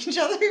facing each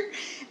other.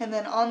 And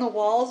then on the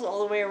walls all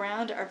the way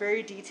around are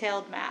very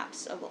detailed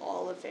maps of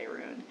all of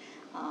Faerun.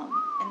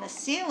 And the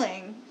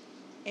ceiling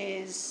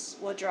is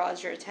what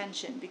draws your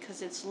attention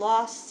because it's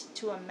lost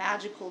to a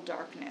magical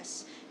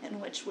darkness in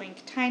which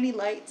wink tiny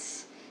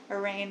lights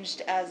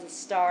arranged as the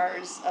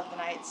stars of the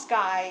night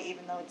sky,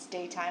 even though it's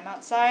daytime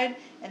outside,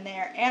 and they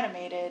are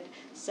animated,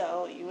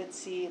 so you would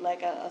see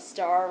like a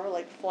star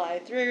like fly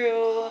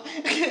through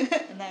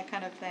and that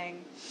kind of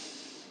thing.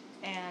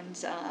 And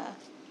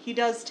he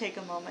does take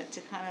a moment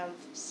to kind of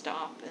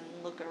stop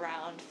and look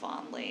around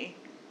fondly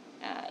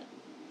at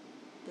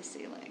the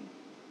ceiling,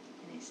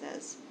 and he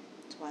says,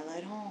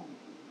 "Twilight Hall."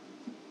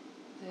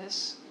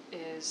 This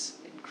is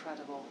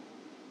incredible.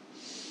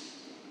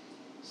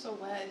 So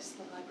where is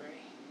the library?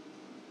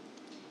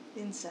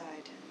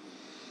 Inside.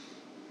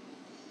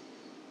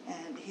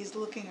 And he's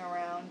looking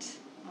around.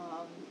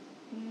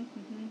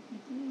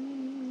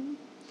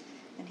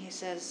 And he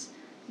says,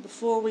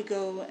 "Before we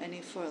go any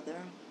further,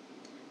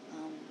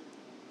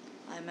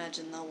 I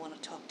imagine they'll want to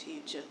talk to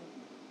you, Jill."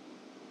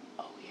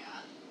 Oh,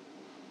 yeah.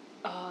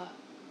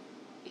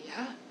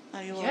 Yeah.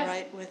 Are you Yeah.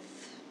 alright with...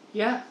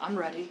 Yeah, I'm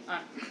ready.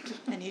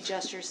 And he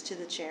gestures to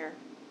the chair.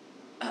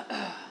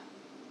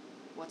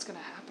 What's gonna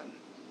happen?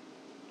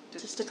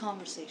 Just a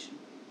conversation.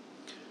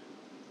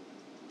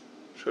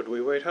 Should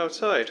we wait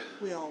outside?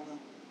 We all will.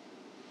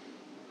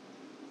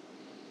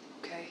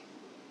 Okay.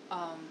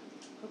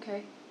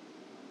 Okay.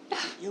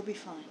 You'll be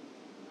fine.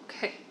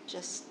 Okay.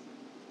 Just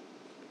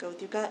go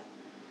with your gut.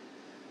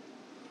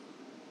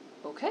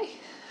 Okay.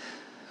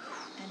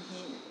 And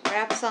he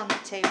raps on the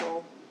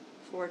table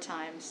 4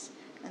 times,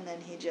 and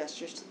then he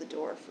gestures to the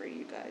door for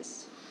you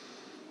guys.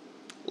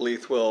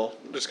 Leith will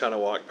just kind of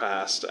walk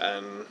past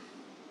and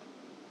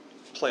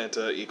plant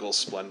a eagle's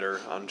splendor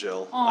on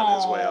Jill on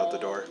his way out the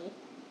door.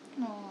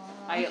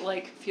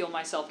 I feel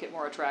myself get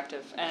more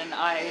attractive, and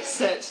I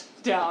sit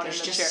down There's in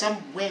the just chair.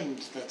 some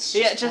wind that's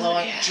Yeah, just, just-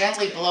 blowing, yeah.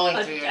 gently blowing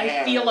through your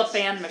hair. I feel a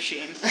fan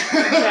machine.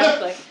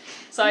 Exactly.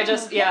 So I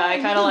just, I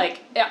kind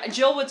of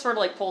Jill would sort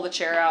of pull the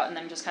chair out and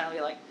then just kind of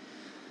be like,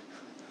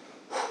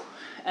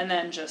 and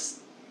then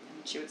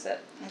she would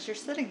sit. As you're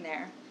sitting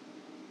there,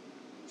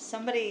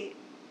 somebody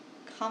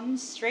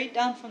comes straight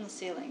down from the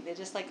ceiling. They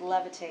just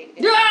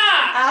levitate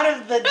out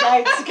of the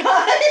night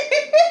sky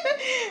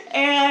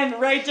and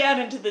right down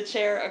into the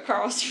chair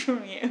across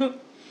from you.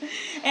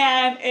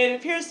 And it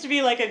appears to be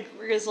a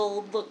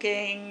grizzled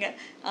looking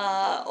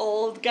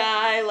old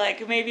guy,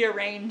 maybe a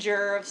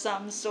ranger of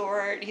some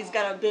sort. He's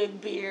got a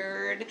big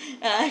beard.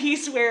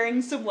 He's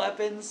wearing some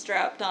weapons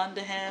strapped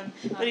onto him,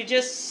 but he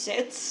just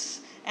sits.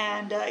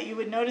 And you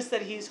would notice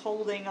that he's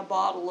holding a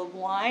bottle of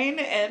wine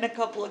and a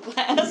couple of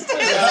glasses.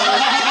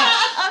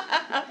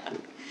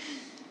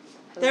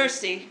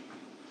 Thirsty.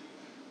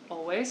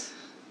 Always.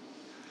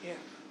 Yeah.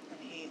 And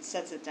he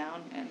sets it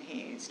down and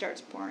he starts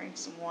pouring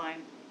some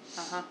wine.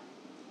 Uh-huh.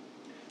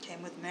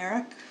 Came with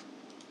Merrick.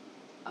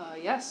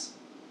 Yes.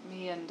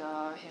 Me and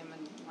him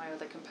and my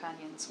other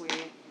companions, we're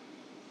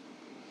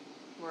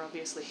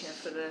obviously here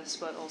for this,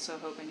 but also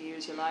hoping to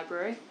use your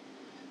library.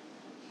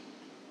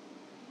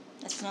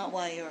 That's not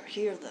why you're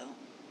here, though.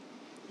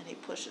 And he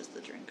pushes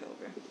the drink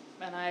over.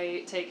 And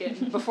I take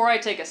it, before I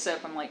take a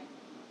sip, I'm like,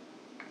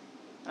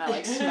 and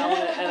I smell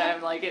it, and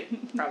I'm like,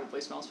 it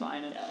probably smells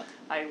fine, and Yeah.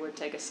 I would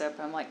take a sip,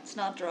 and I'm like, It's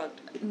not drugged.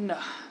 no.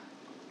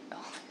 Well,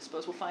 I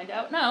suppose we'll find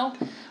out now.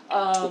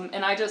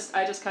 And I just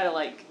kind of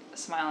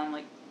smile, and I'm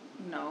like,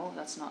 no,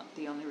 that's not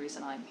the only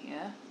reason I'm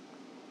here.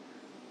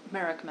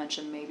 Merrick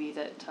mentioned maybe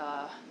that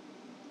there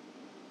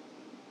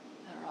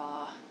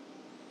are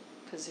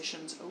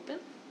positions open.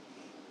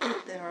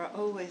 There are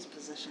always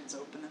positions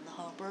open in the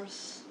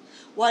Harpers.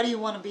 Why do you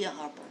want to be a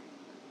Harper?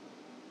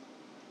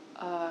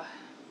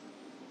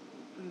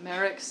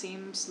 Merrick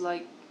seems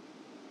like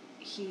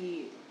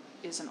he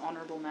is an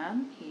honorable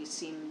man. He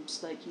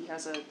seems like he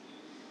has a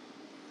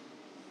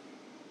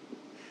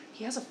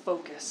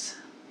focus.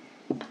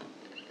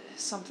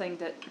 Something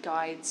that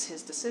guides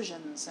his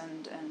decisions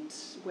and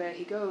where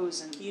he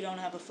goes and... You don't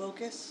have a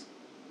focus?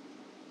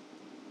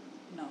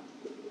 No.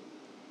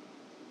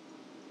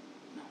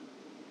 No.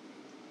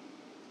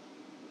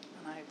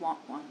 And I want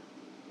one.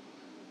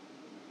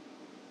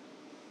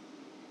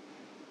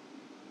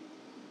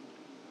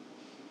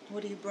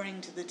 What do you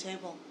bring to the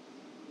table?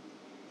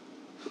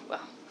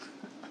 Well,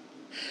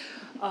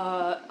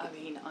 I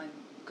mean, I'm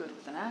good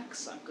with an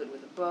axe. I'm good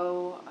with a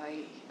bow.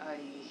 I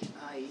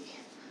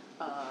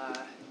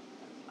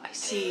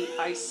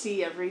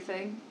see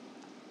everything.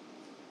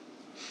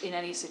 In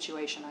any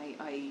situation,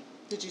 I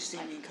Did you see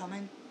me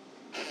coming?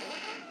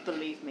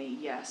 believe me,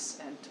 yes,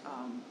 and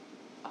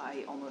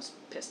I almost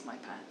pissed my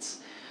pants.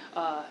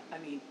 I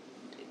mean,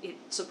 it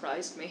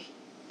surprised me.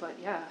 But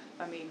yeah,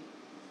 I mean,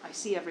 I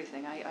see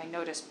everything. I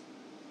notice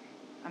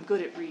I'm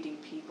good at reading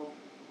people.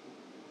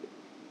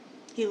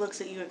 He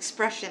looks at you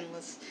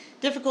expressionless.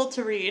 Difficult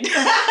to read.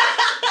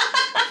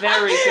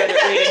 Very good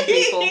at reading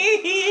people.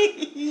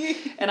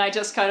 And I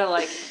just kind of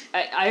like,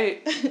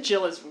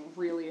 Jill is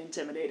really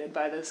intimidated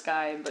by this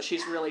guy, but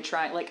she's really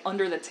trying, like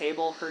under the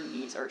table, her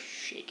knees are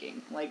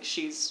shaking. Like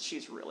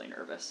she's really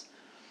nervous.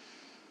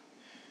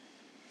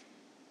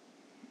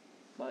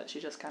 But she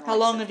just kind of How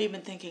long have you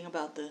been thinking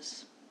about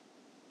this?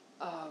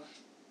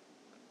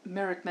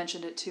 Merrick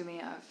mentioned it to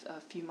me a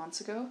few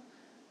months ago.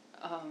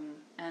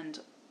 And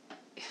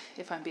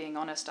if I'm being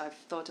honest, I've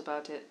thought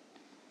about it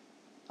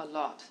a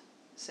lot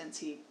since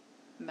he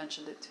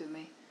mentioned it to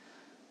me.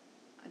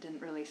 I didn't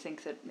really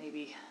think that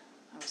maybe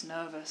I was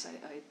nervous.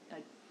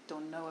 I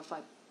don't know if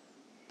I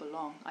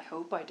belong. I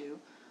hope I do,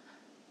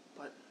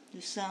 but...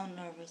 You sound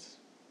nervous.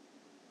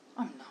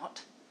 I'm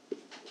not.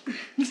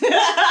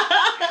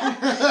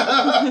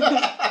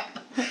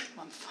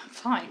 I'm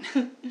fine.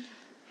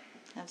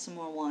 Have some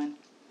more wine.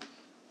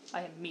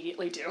 I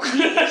immediately do.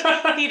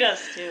 He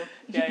does too.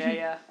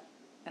 Yeah.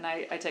 And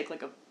I take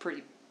like a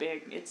pretty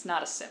big, it's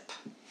not a sip.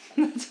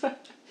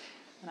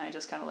 And I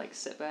just kind of like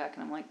sit back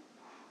and I'm like,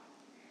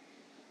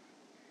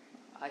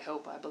 I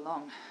hope I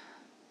belong.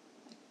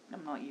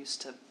 I'm not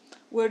used to...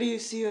 Where do you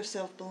see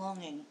yourself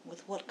belonging?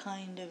 With what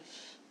kind of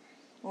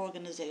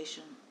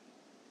organization?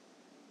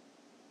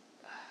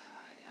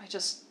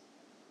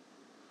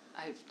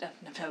 I've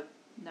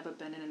never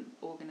been in an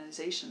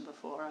organization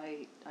before.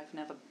 I've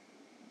never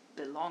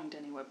belonged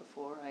anywhere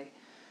before.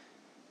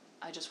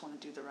 I just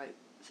want to do the right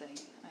thing,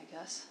 I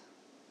guess.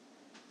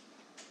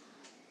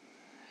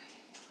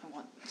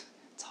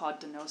 It's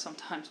hard to know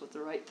sometimes what the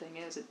right thing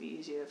is. It'd be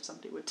easier if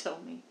somebody would tell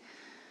me.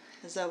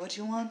 Is that what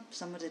you want?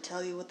 Someone to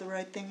tell you what the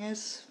right thing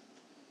is?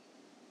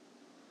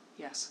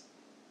 Yes.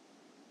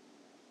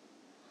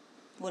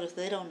 What if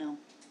they don't know?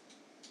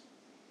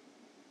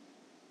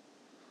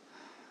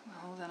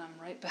 Well, then I'm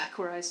right back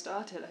where I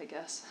started, I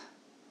guess.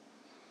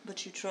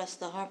 But you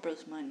trust the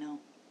Harpers might know.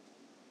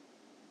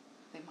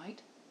 They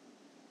might.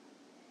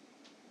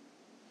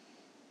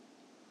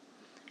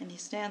 And he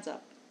stands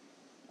up.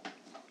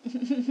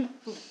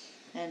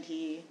 And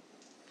he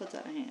puts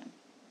out a hand.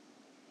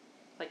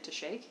 Like to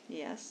shake?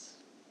 Yes.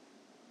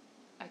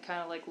 I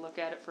kind of like look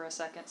at it for a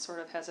second, sort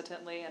of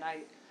hesitantly, and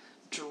I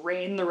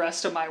drain the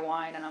rest of my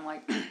wine, and I'm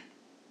like, and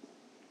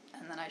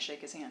then I shake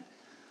his hand.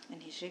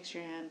 And he shakes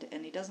your hand,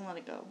 and he doesn't let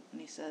it go.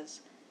 And he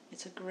says,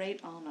 "It's a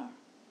great honor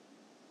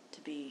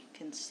to be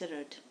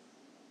considered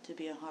to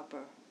be a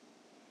Harper.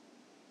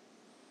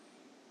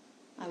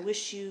 I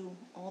wish you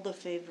all the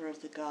favor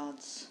of the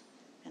gods,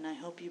 and I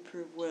hope you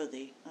prove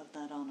worthy of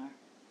that honor."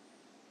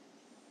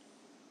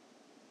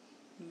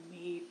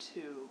 Me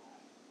too.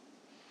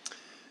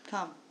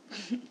 Come.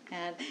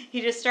 And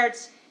he just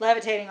starts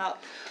levitating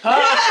up. You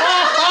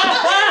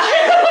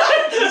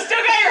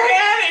still got your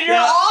hand, and you're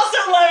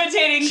also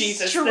levitating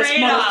Jesus, straight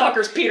this up.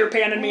 motherfucker's Peter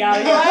Panning me out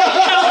of here.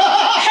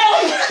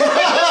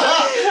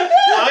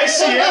 I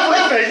see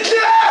everything.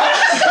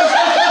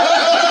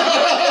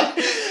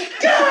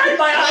 God,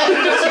 my eyes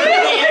are just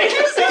bleeding.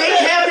 Think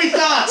happy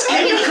thoughts.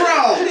 Can you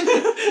crow?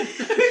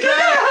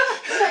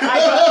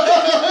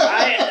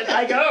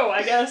 I go,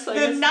 I guess.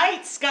 The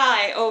night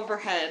sky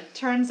overhead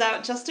turns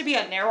out just to be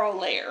a narrow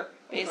layer,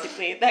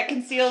 basically, that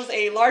conceals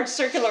a large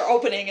circular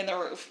opening in the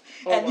roof.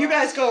 And you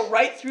guys go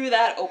right through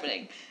that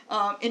opening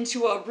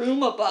into a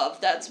room above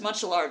that's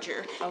much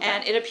larger. Okay.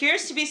 And it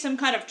appears to be some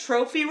kind of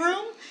trophy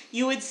room.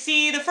 You would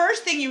see, the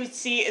first thing you would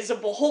see is a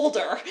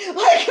beholder,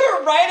 like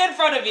right in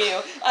front of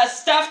you, a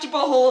stuffed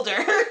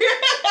beholder.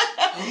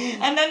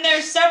 And then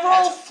there's several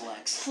That's a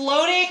flex.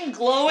 floating,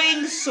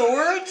 glowing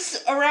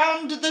swords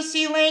around the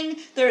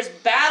ceiling. There's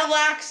battle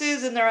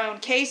axes in their own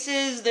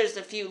cases. There's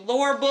a few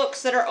lore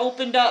books that are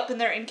opened up and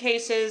they're in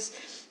cases.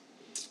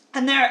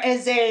 And there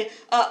is a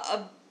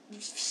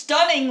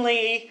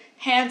stunningly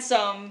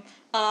handsome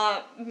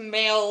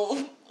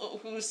male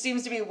who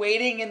seems to be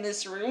waiting in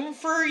this room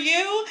for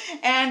you,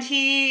 and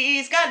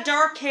he's got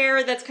dark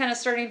hair that's kind of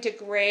starting to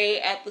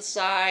gray at the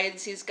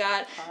sides. He's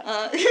got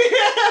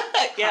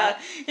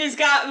he's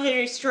got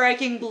very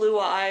striking blue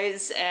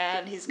eyes,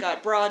 and he's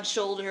got broad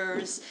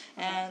shoulders,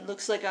 and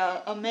looks like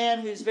a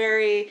man who's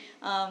very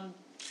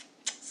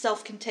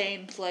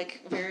self-contained,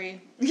 like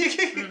very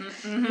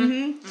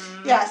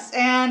yes,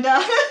 and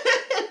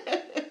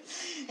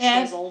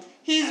and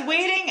he's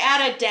waiting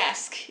at a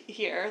desk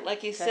here,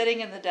 like he's sitting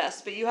in the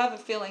desk, but you have a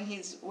feeling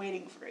he's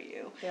waiting for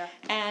you. Yeah.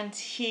 And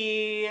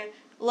he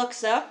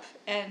looks up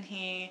and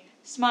he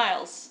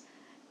smiles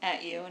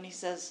at you and he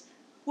says,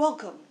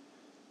 "Welcome."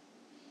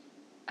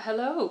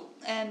 Hello.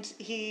 And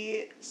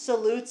he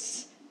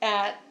salutes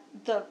at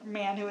the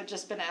man who had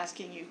just been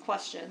asking you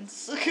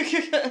questions.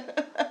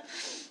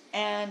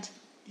 And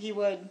he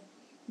would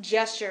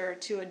gesture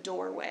to a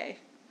doorway.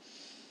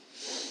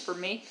 For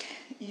me?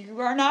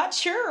 You are not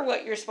sure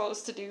what you're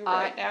supposed to do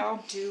right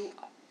now. You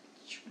want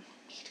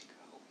me to go?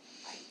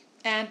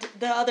 And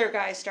the other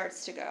guy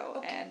starts to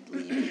go and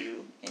leave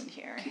you in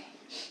here.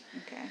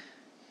 Okay.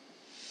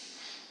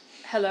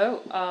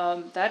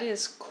 Hello. That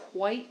is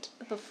quite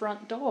the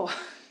front door.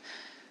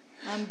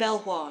 I'm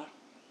Belvoir.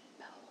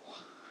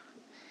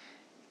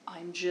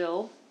 I'm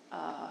Jill.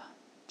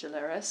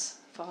 Jillaris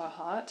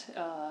Farhat.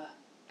 I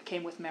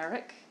came with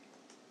Merrick.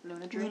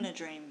 Luna Dream. Luna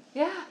Dream.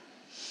 Yeah.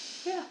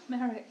 Yeah,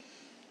 Merrick.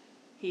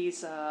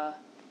 He's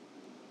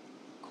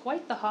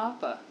quite the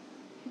harper.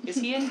 Is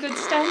he in good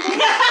standing?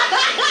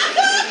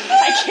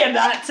 I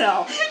cannot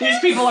tell. These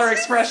people are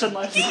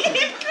expressionless.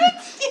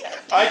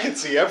 I can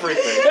see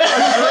everything.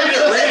 I'm great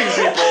at reading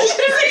people.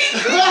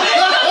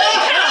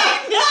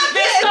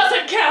 This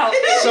doesn't count.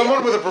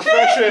 Someone with a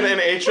profession in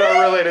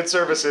HR-related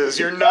services,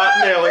 you're not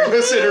nailing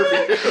this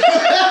interview.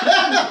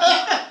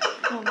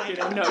 Oh my You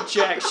god. don't know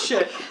jack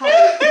shit.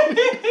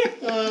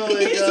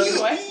 Oh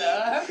my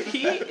god.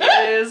 He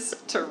is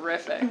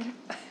terrific.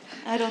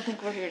 I don't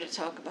think we're here to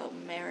talk about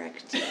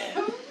Merrick today.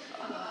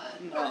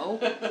 No.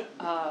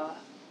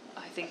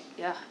 I think,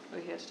 yeah, we're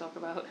here to talk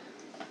about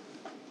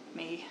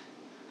me.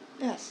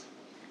 Yes.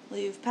 Well,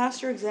 you've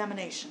passed your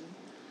examination,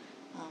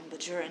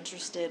 but you're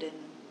interested in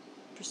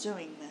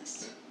pursuing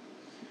this.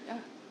 Yeah.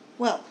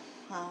 Well,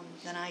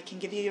 then I can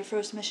give you your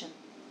first mission.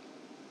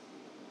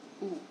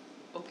 Ooh,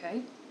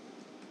 okay.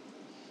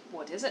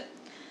 What is it?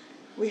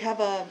 We have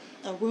a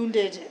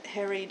wounded,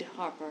 harried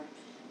harper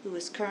who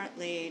is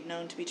currently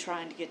known to be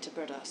trying to get to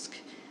Burdusk,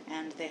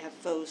 and they have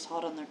foes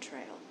hot on their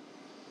trail.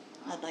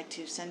 I'd like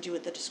to send you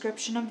with the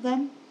description of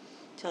them,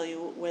 tell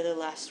you where they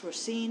last were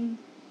seen,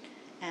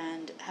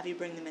 and have you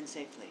bring them in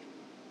safely.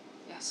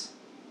 Yes.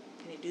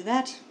 Can you do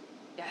that?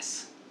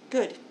 Yes.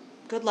 Good.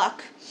 Good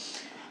luck.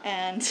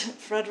 And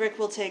Frederick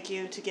will take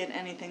you to get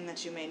anything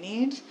that you may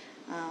need.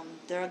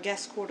 There are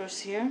guest quarters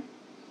here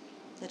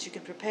that you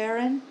can prepare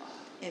in.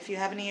 If you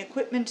have any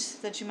equipment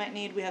that you might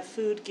need, we have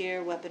food,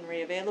 gear,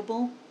 weaponry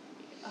available.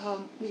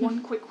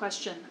 One quick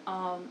question.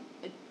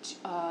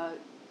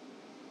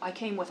 I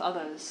came with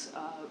others,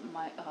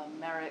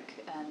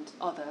 Merrick and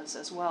others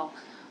as well.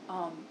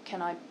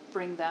 Can I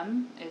bring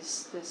them?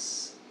 Is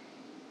this...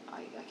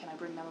 can I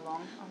bring them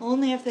along?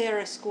 Only if they are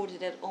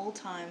escorted at all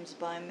times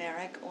by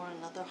Merrick or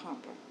another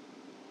harper.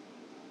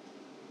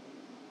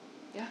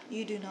 Yeah.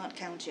 You do not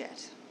count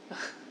yet.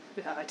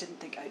 Yeah, I didn't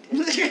think I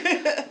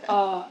did.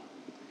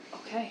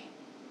 Okay.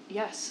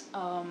 Yes.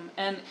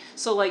 And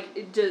so,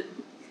 like, did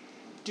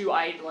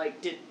I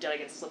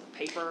get a slip of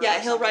paper? Yeah,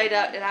 or he'll something? write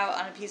it out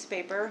on a piece of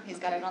paper. He's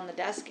got Okay. it on the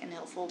desk, and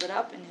he'll fold it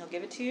up, and he'll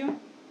give it to you.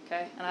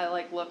 Okay, and I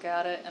like look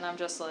at it, and I'm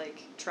just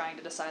like trying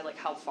to decide like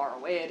how far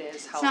away it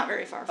is. How It's not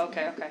very far from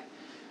Okay, here. okay.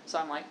 So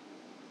I'm like,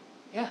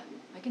 yeah,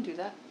 I can do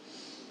that.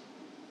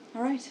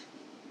 All right.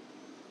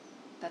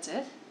 That's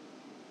it.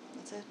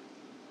 That's it.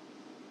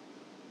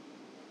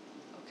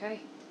 Okay.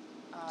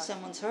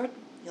 Someone's hurt.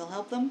 You'll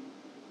help them.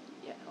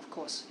 Yeah, of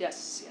course.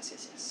 Yes.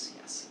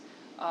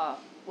 Well,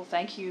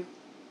 thank you.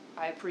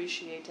 I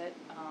appreciate it.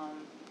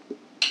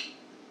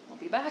 I'll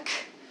be back.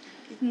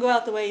 You can go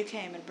out the way you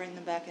came and bring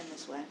them back in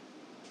this way.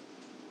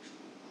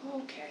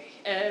 Okay.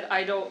 And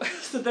I don't.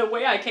 So the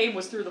way I came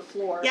was through the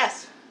floor.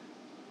 Yes.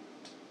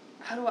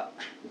 How do I?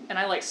 And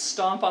I like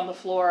stomp on the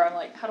floor. I'm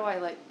like, how do I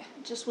like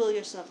Just will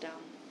yourself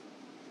down.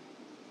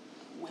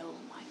 will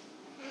my?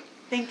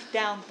 Think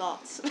down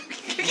thoughts.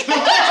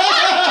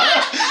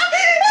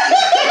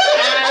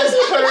 As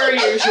per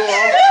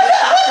usual.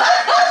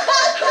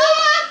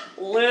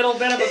 Little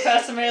bit of a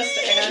pessimist,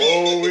 and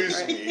Woe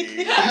is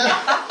me.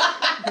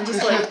 I'm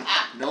just like,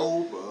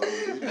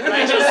 Nobody. and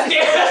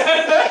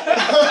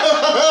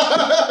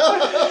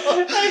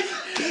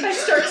I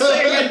start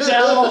singing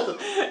Adele,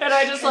 and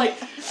I just kind of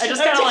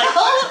like,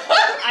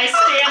 I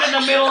stand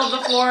in the middle of the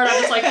floor, and I'm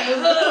just like,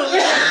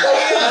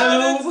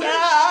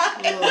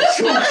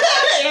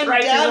 And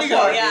Right down through the you go.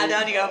 floor. Yeah,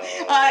 down you go.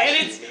 And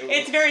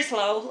it's very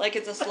slow. Like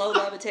it's a slow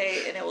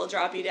levitate, and it will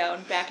drop you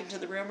down back into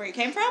the room where you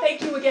came from.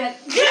 thank you again.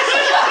 Your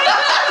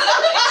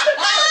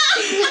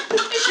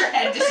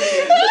head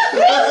disappeared.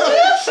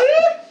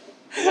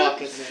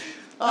 Walk us in.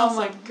 Oh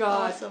my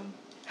God. Awesome.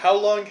 How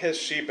long has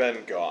she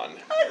been gone?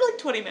 Like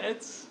 20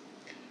 minutes.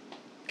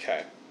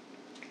 Okay.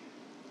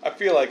 I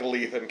feel like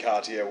Leith and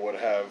Katya would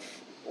have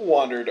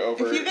wandered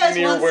over If you guys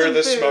near want where some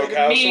the food,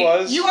 smokehouse me-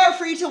 was. You are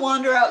free to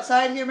wander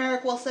outside here,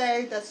 Merrick will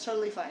say. That's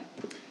totally fine.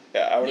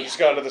 Yeah, I would have just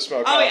gone to the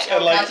smokehouse Oh yeah,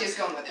 and like Katya's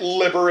going with him.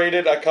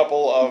 liberated a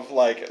couple of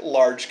like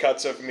large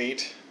cuts of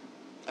meat.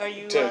 Are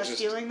you To just-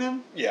 stealing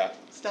them? Yeah,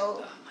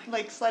 Still,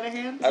 like, sleight of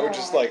hand? I would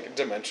just like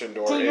dimension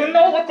door Do in you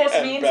know what this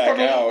and means back to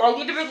me? out. I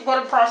need to be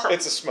good impression.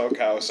 It's a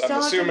smokehouse. Still I'm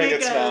have to assuming make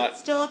it's a- not.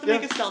 Still have to Yeah,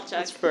 make a stealth check.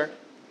 That's fair.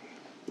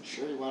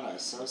 Sure you want to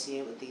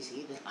associate with these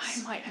heathens?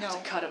 I might have No.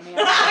 to cut him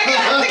I out.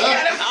 gotta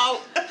get him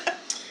out.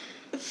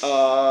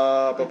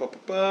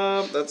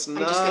 That's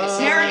not. just gonna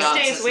say Merrick Nuts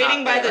stays is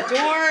waiting not by the there.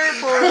 door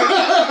for.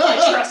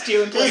 I trust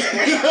you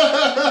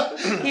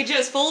implicitly. He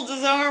just folds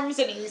his arms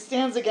and he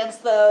stands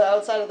against the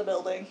outside of the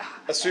building.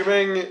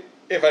 Assuming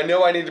if I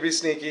know I need to be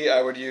sneaky,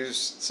 I would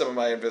use some of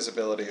my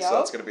invisibility, so Yup,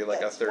 that's going to be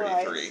like that's a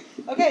 33.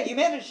 wise. Okay, you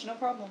managed, no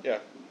problem. Yeah.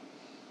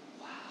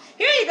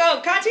 Here you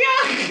go,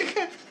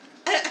 Katya!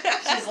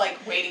 She's like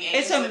waiting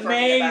It's anxiously for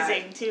me to get back.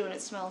 amazing too, and it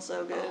smells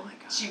so good. Oh my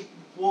god. She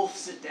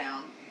wolfs it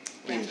down.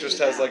 He just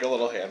has like a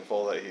little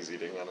handful that he's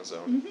eating on his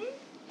own.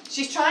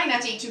 She's trying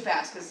not to eat too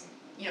fast because,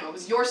 you know, it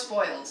was your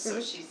spoils, so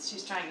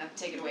she's trying not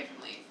to take it away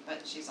from Leaf,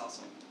 but she's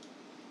also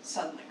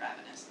suddenly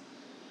ravenous.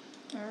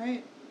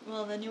 Alright,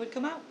 well then you would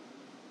come out.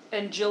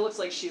 And Jill looks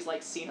like she's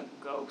like seen a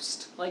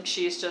ghost. Like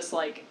she's just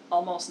like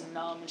almost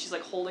numb, and she's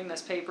like holding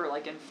this paper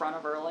like in front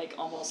of her, like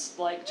almost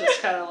like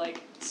just kind of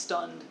like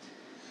stunned.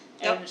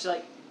 And Yep. she's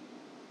like,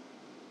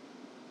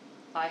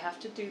 I have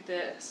to do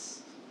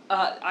this.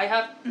 I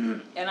have,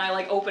 and I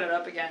like open it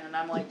up again, and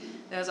I'm like,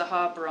 there's a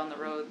harbor on the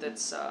road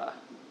that's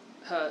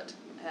hurt,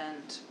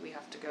 and we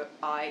have to go.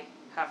 I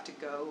have to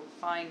go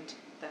find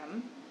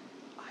them.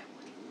 I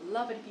would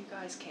love it if you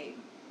guys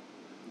came.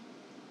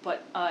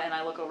 But and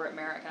I look over at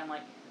Merrick, and I'm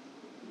like,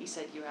 he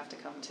said you have to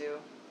come too.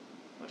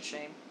 What a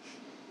shame.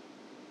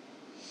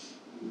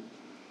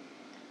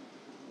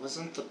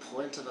 Wasn't the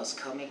point of us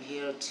coming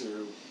here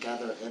to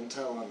gather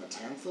intel on the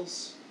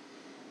Tanthals?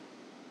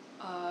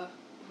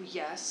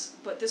 Yes,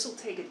 but this will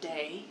take a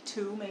day,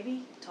 2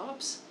 maybe,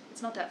 tops.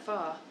 It's not that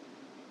far.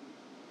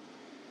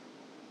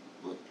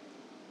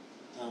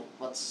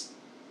 What's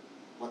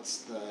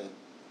the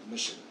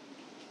mission?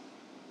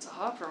 It's a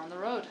harbor on the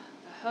road.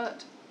 They're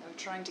hurt. They were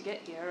trying to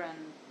get here, and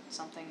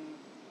something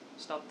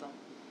stopped them.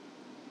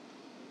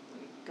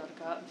 We gotta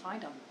go out and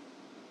find them.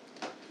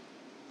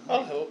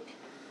 I'll help.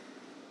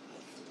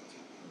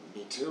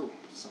 Me too.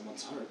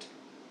 Someone's hurt.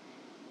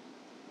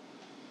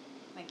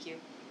 Thank you.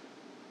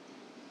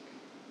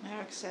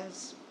 Merrick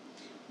says,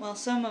 well,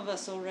 some of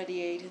us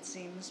already ate, it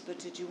seems, but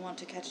did you want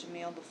to catch a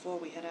meal before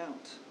we head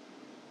out?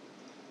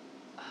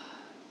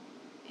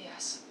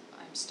 Yes,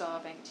 I'm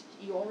starving.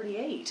 You already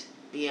ate.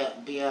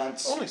 Beyond.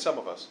 Only some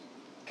of us.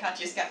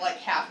 Katya's got like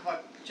half of a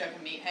chunk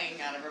of meat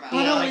hanging out of her mouth.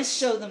 Why Yeah. don't we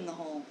show them the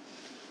hole?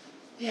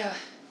 Yeah,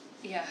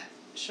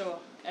 sure.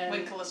 And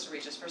When Callista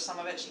reaches for some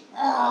of it, she...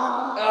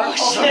 oh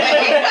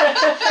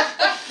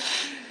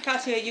shit.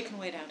 Katya, you can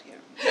wait out here.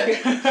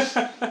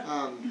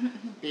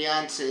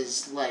 Beyonce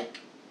is like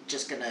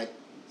just gonna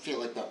feel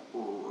like the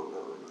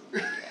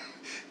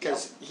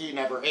because he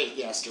never ate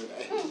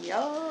yesterday.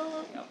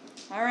 Yup. Yep.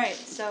 Alright,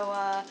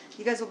 so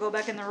you guys will go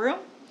back in the room,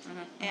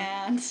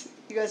 and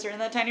you guys are in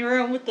that tiny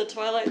room with the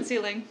twilight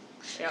ceiling.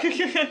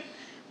 Yep.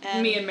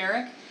 And Me and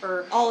Merrick,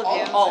 or all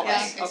of you. all of yeah.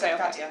 us. Except Okay,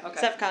 Katya. okay.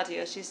 Except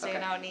Katya, she's staying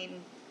Okay. out and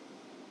eating.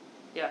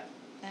 Yeah.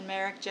 And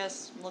Merrick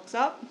just looks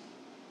up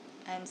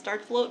and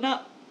starts floating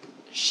up.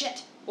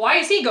 Shit. Why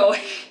is he going?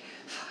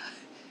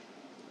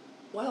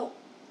 Well,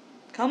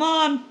 Come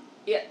on!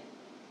 yeah.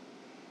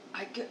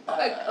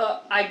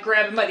 I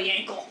grab him by the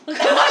ankle.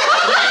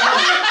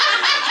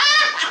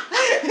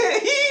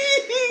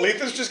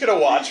 Letha's just gonna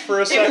watch for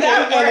a second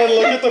and then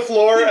look at the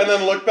floor and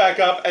then look back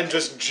up and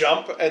just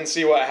jump and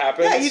see what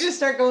happens. Yeah, you just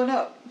start going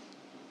up.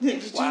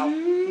 Wow.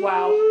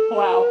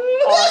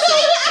 Awesome.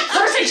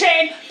 Person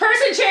chain!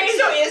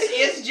 So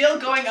is Jill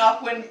going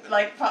up when,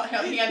 like,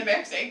 hanging on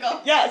Merrick's ankle?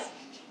 Yes.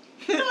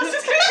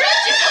 Callista's gonna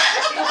grab you.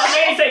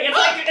 Amazing.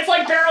 It's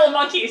like Barrel of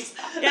Monkeys.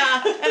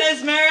 Yeah, and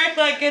as Merrick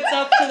like gets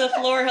up to the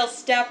floor, he'll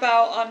step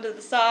out onto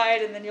the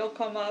side, and then you'll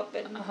come up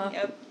and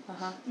yep.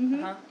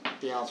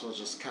 Beyonce will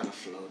just kind of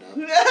float up.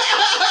 Yay.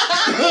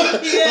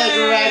 Like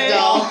a rag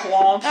doll.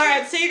 All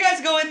right, so you guys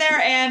go in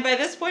there, and by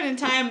this point in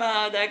time,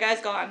 that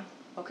guy's gone.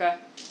 Okay.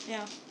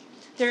 Yeah.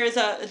 There is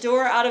a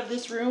door out of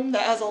this room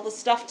that has all the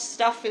stuffed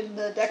stuff in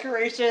the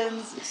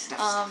decorations.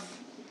 Stuff.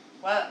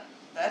 Well,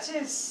 that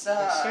is,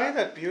 They say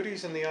that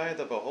beauty's in the eye of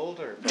the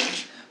beholder,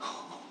 but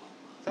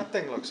that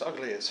thing looks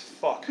ugly as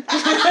fuck.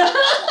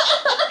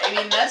 I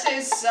mean, that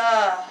is,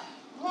 Yeah.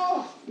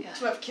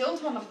 to have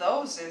killed one of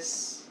those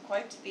is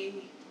quite the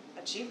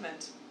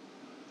achievement.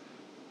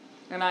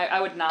 And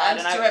I would nod, And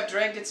and to have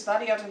dragged its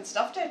body out and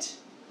stuffed it.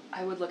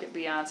 I would look at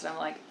Beyonce, and I'm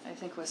like, I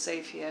think we're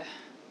safe here.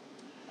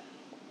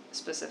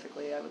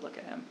 Specifically, I would look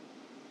at him.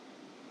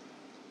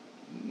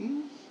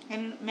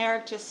 And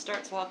Merrick just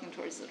starts walking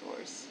towards the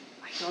doors.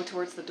 I go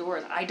towards the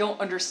doors. I don't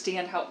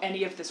understand how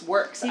any of this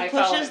works. He I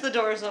follow pushes him. the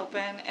doors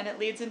open, and it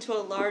leads into a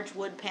large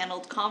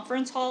wood-paneled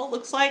conference hall, it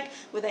looks like,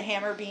 with a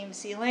hammer beam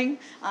ceiling.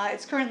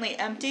 It's currently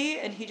empty,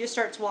 and he just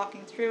starts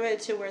walking through it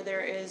to where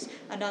there is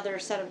another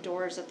set of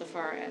doors at the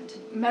far end.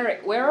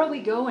 Merrick, where are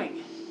we going?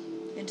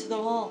 Into the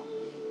hall.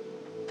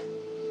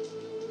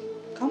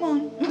 Come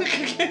on.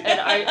 And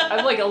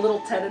I'm like a little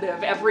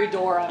tentative. Every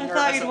door I'm I nervous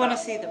thought you'd want to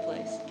about. see the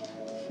place.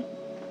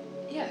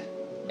 Yeah.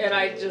 And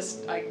I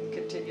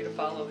continue to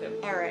follow him.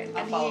 Alright,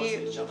 I'll and follow he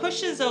suit, Joe.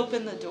 pushes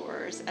open the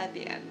doors at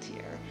the end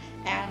here.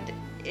 And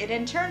it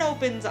in turn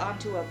opens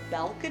onto a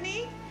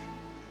balcony.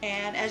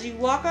 And as you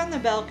walk on the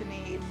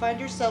balcony, you find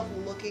yourself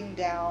looking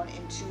down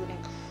into an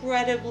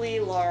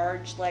incredibly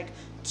large, like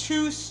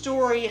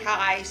 2-story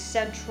high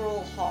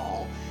central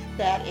hall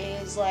that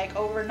is like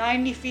over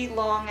 90 feet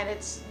long at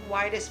its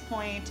widest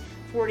point,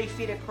 40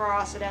 feet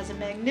across. It has a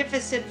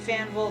magnificent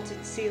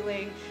fan-vaulted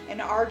ceiling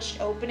and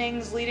arched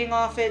openings leading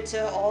off it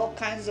to all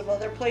kinds of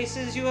other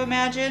places you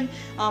imagine,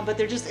 but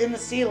they're just in the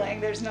ceiling.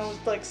 There's no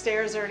like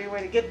stairs or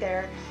anywhere to get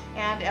there,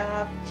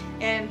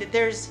 and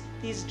there's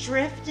these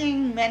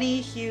drifting,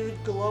 many-hued,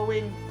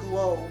 glowing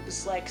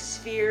globes, like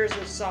spheres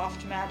of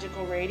soft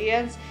magical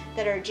radiance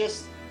that are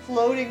just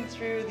floating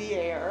through the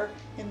air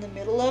in the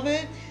middle of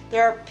it.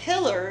 There are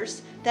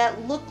pillars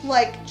that look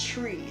like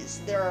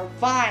trees. There are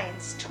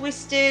vines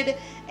twisted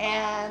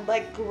and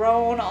like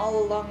grown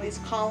all along these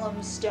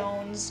column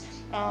stones,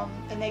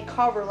 and they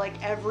cover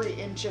like every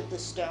inch of the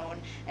stone.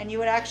 And you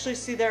would actually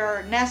see there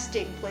are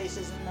nesting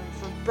places in them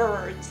for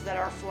birds that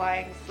are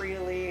flying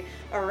freely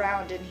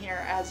around in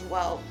here as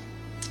well.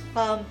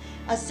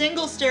 A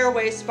single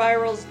stairway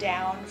spirals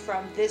down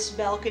from this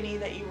balcony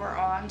that you were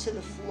on to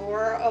the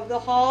floor of the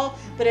hall,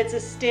 but it's a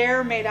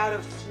stair made out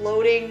of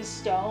floating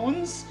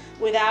stones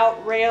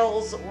without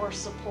rails or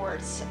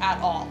supports at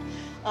all.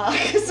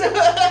 So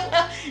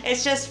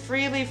it's just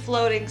freely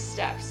floating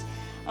steps.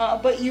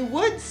 But you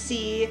would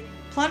see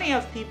plenty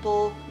of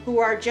people who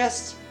are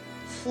just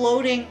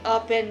floating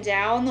up and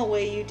down the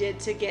way you did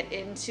to get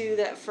into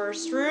that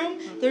first room.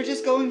 They're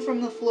just going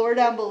from the floor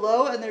down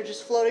below and they're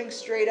just floating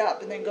straight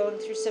up and then going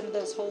through some of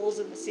those holes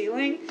in the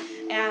ceiling.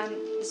 And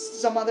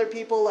some other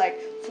people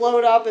like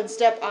float up and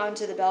step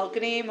onto the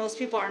balcony. Most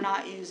people are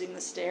not using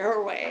the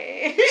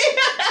stairway.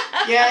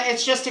 Yeah,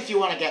 it's just if you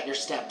want to get your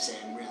steps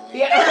in, really.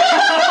 Yeah.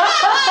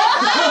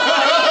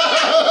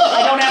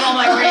 I don't have all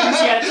my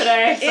rings yet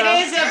today. So. It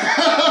is a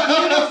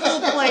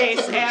beautiful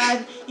place,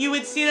 and you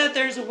would see that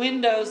there's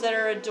windows that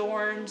are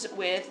adorned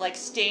with like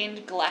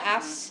stained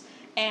glass,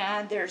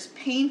 and there's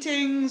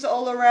paintings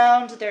all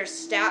around. There's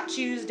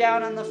statues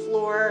down on the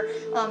floor.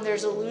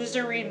 There's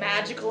illusory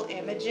magical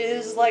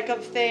images like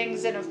of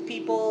things and of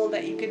people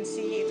that you can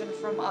see even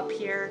from up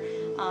here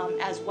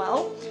as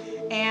well.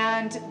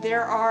 And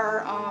there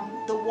are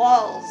the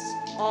walls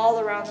all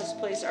around this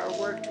place are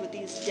worked with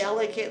these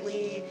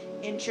delicately,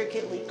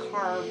 intricately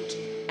carved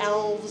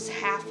elves,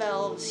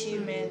 half-elves,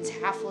 humans,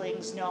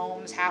 halflings,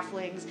 gnomes,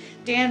 halflings,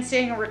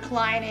 dancing,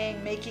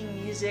 reclining, making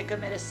music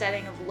amid a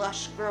setting of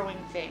lush growing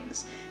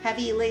things.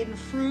 Heavy laden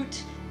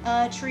fruit,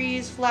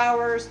 trees,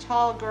 flowers,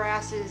 tall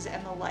grasses,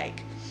 and the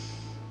like.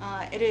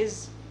 It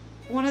is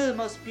one of the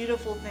most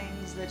beautiful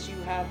things that you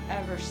have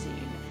ever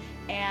seen.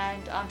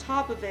 And on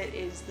top of it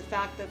is the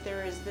fact that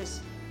there is this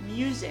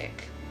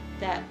music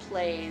that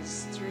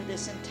plays through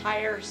this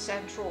entire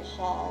central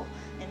hall,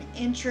 an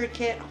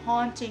intricate,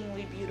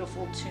 hauntingly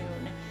beautiful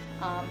tune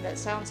that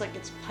sounds like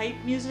it's pipe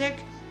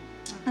music,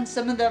 and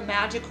some of the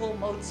magical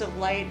motes of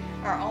light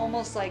are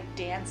almost like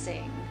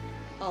dancing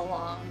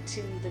along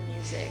to the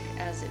music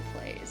as it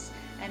plays.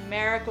 And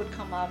Merrick would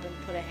come up and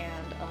put a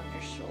hand on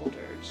your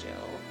shoulder,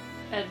 Jill.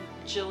 And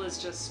Jill is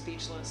just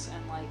speechless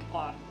and like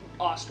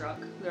awestruck.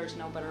 There's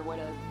no better way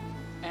to.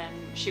 And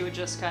she would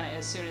just kind of,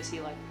 as soon as he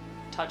like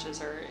touches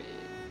her,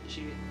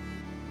 she.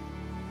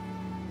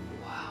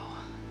 Wow.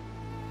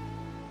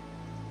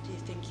 Do you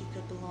think you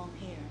could belong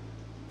here?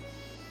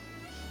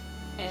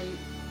 And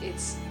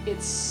it's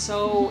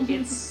so big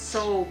and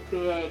So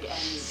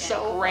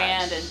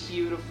grand much. and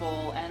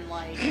beautiful and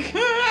like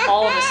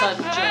all of a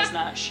sudden Jill's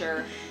not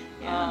sure.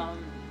 Yeah.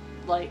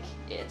 Like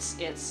it's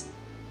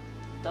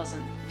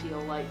doesn't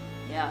feel like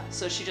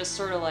so she just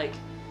sort of like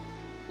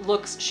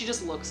looks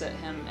at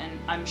him, and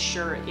I'm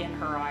sure in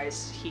her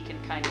eyes he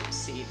can kind of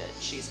see that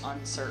she's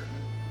uncertain.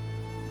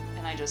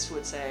 And I just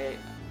would say,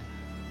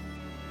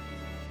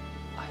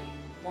 I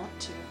want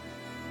to.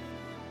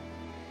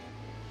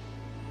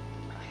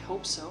 I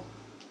hope so.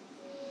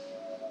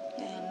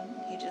 And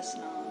he just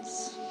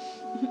nods.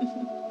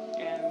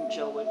 And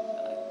Jill would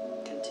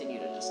continue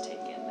to just take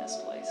in this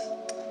place.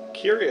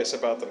 Curious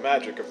about the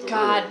magic of the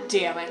God room.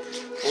 damn it.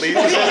 Leads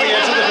on the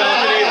edge of the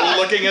balcony,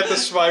 looking at the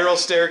spiral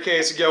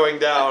staircase going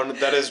down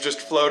that is just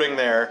floating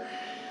there.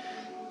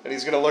 And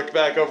he's going to look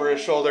back over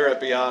his shoulder at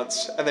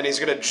Beyonce, and then he's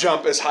going to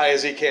jump as high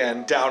as he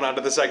can down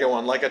onto the second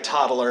one like a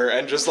toddler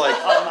and just like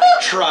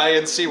try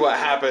and see what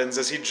happens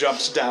as he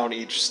jumps down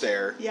each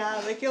stair.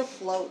 Yeah, like you'll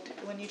float.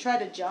 When you try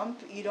to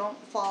jump, you don't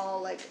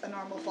fall like a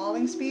normal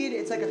falling speed.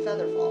 It's like a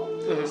feather fall.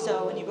 Mm-hmm.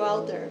 So when you go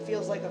out there, it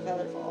feels like a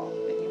feather fall.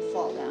 If you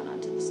fall down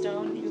onto the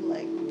stone, you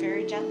like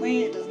very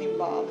gently. It doesn't even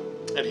bob.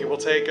 And he will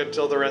take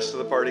until the rest of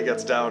the party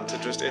gets down to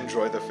just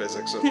enjoy the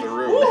physics of the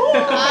room.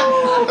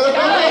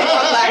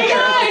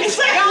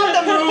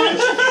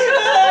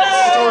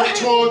 Start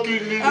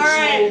talking in All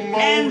right, slow motion.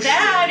 and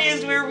that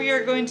is where we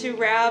are going to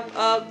wrap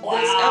up this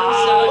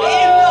Wow. episode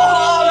In the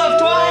Hall of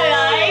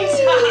Twilight.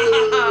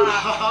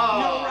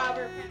 No,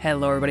 Robert.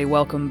 Hello, everybody.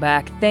 Welcome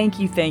back. Thank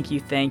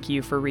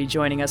you for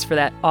rejoining us for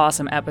that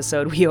awesome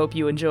episode. We hope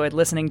you enjoyed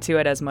listening to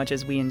it as much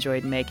as we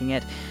enjoyed making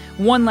it.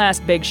 One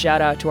last big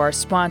shout out to our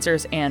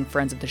sponsors and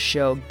friends of the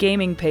show,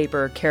 Gaming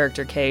Paper,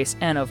 Character Case,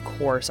 and of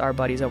course our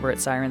buddies over at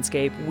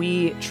Sirenscape.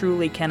 We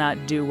truly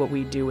cannot do what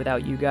we do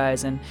without you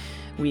guys, and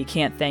we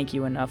can't thank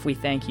you enough. We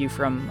thank you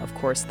from, of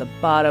course, the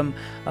bottom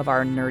of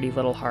our nerdy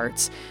little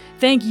hearts.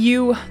 Thank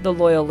you, the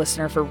loyal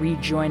listener, for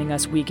rejoining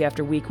us week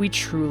after week. We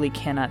truly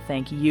cannot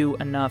thank you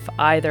enough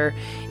either.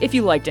 If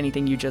you liked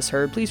anything you just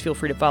heard, please feel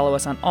free to follow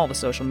us on all the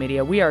social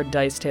media. We are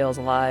Dice Tales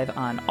Live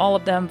on all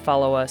of them.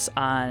 Follow us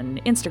on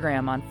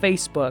Instagram, on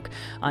Facebook,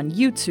 on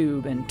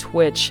YouTube, and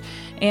Twitch.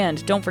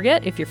 And don't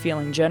forget, if you're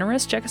feeling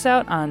generous, check us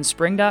out on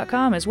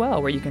spring.com as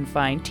well, where you can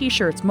find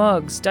t-shirts,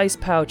 mugs, dice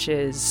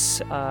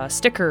pouches,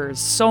 stickers,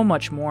 so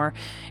much more.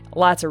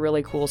 Lots of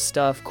really cool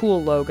stuff,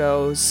 cool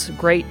logos,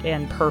 great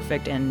and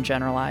perfect and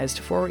generalized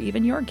for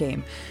even your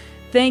game.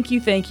 Thank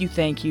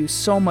you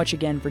so much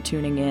again for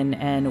tuning in,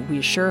 and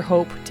we sure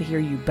hope to hear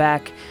you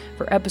back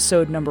for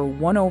episode number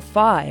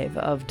 105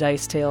 of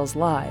Dice Tales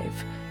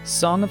Live,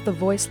 Song of the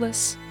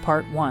Voiceless,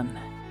 Part 1.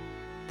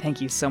 Thank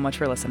you so much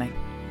for listening.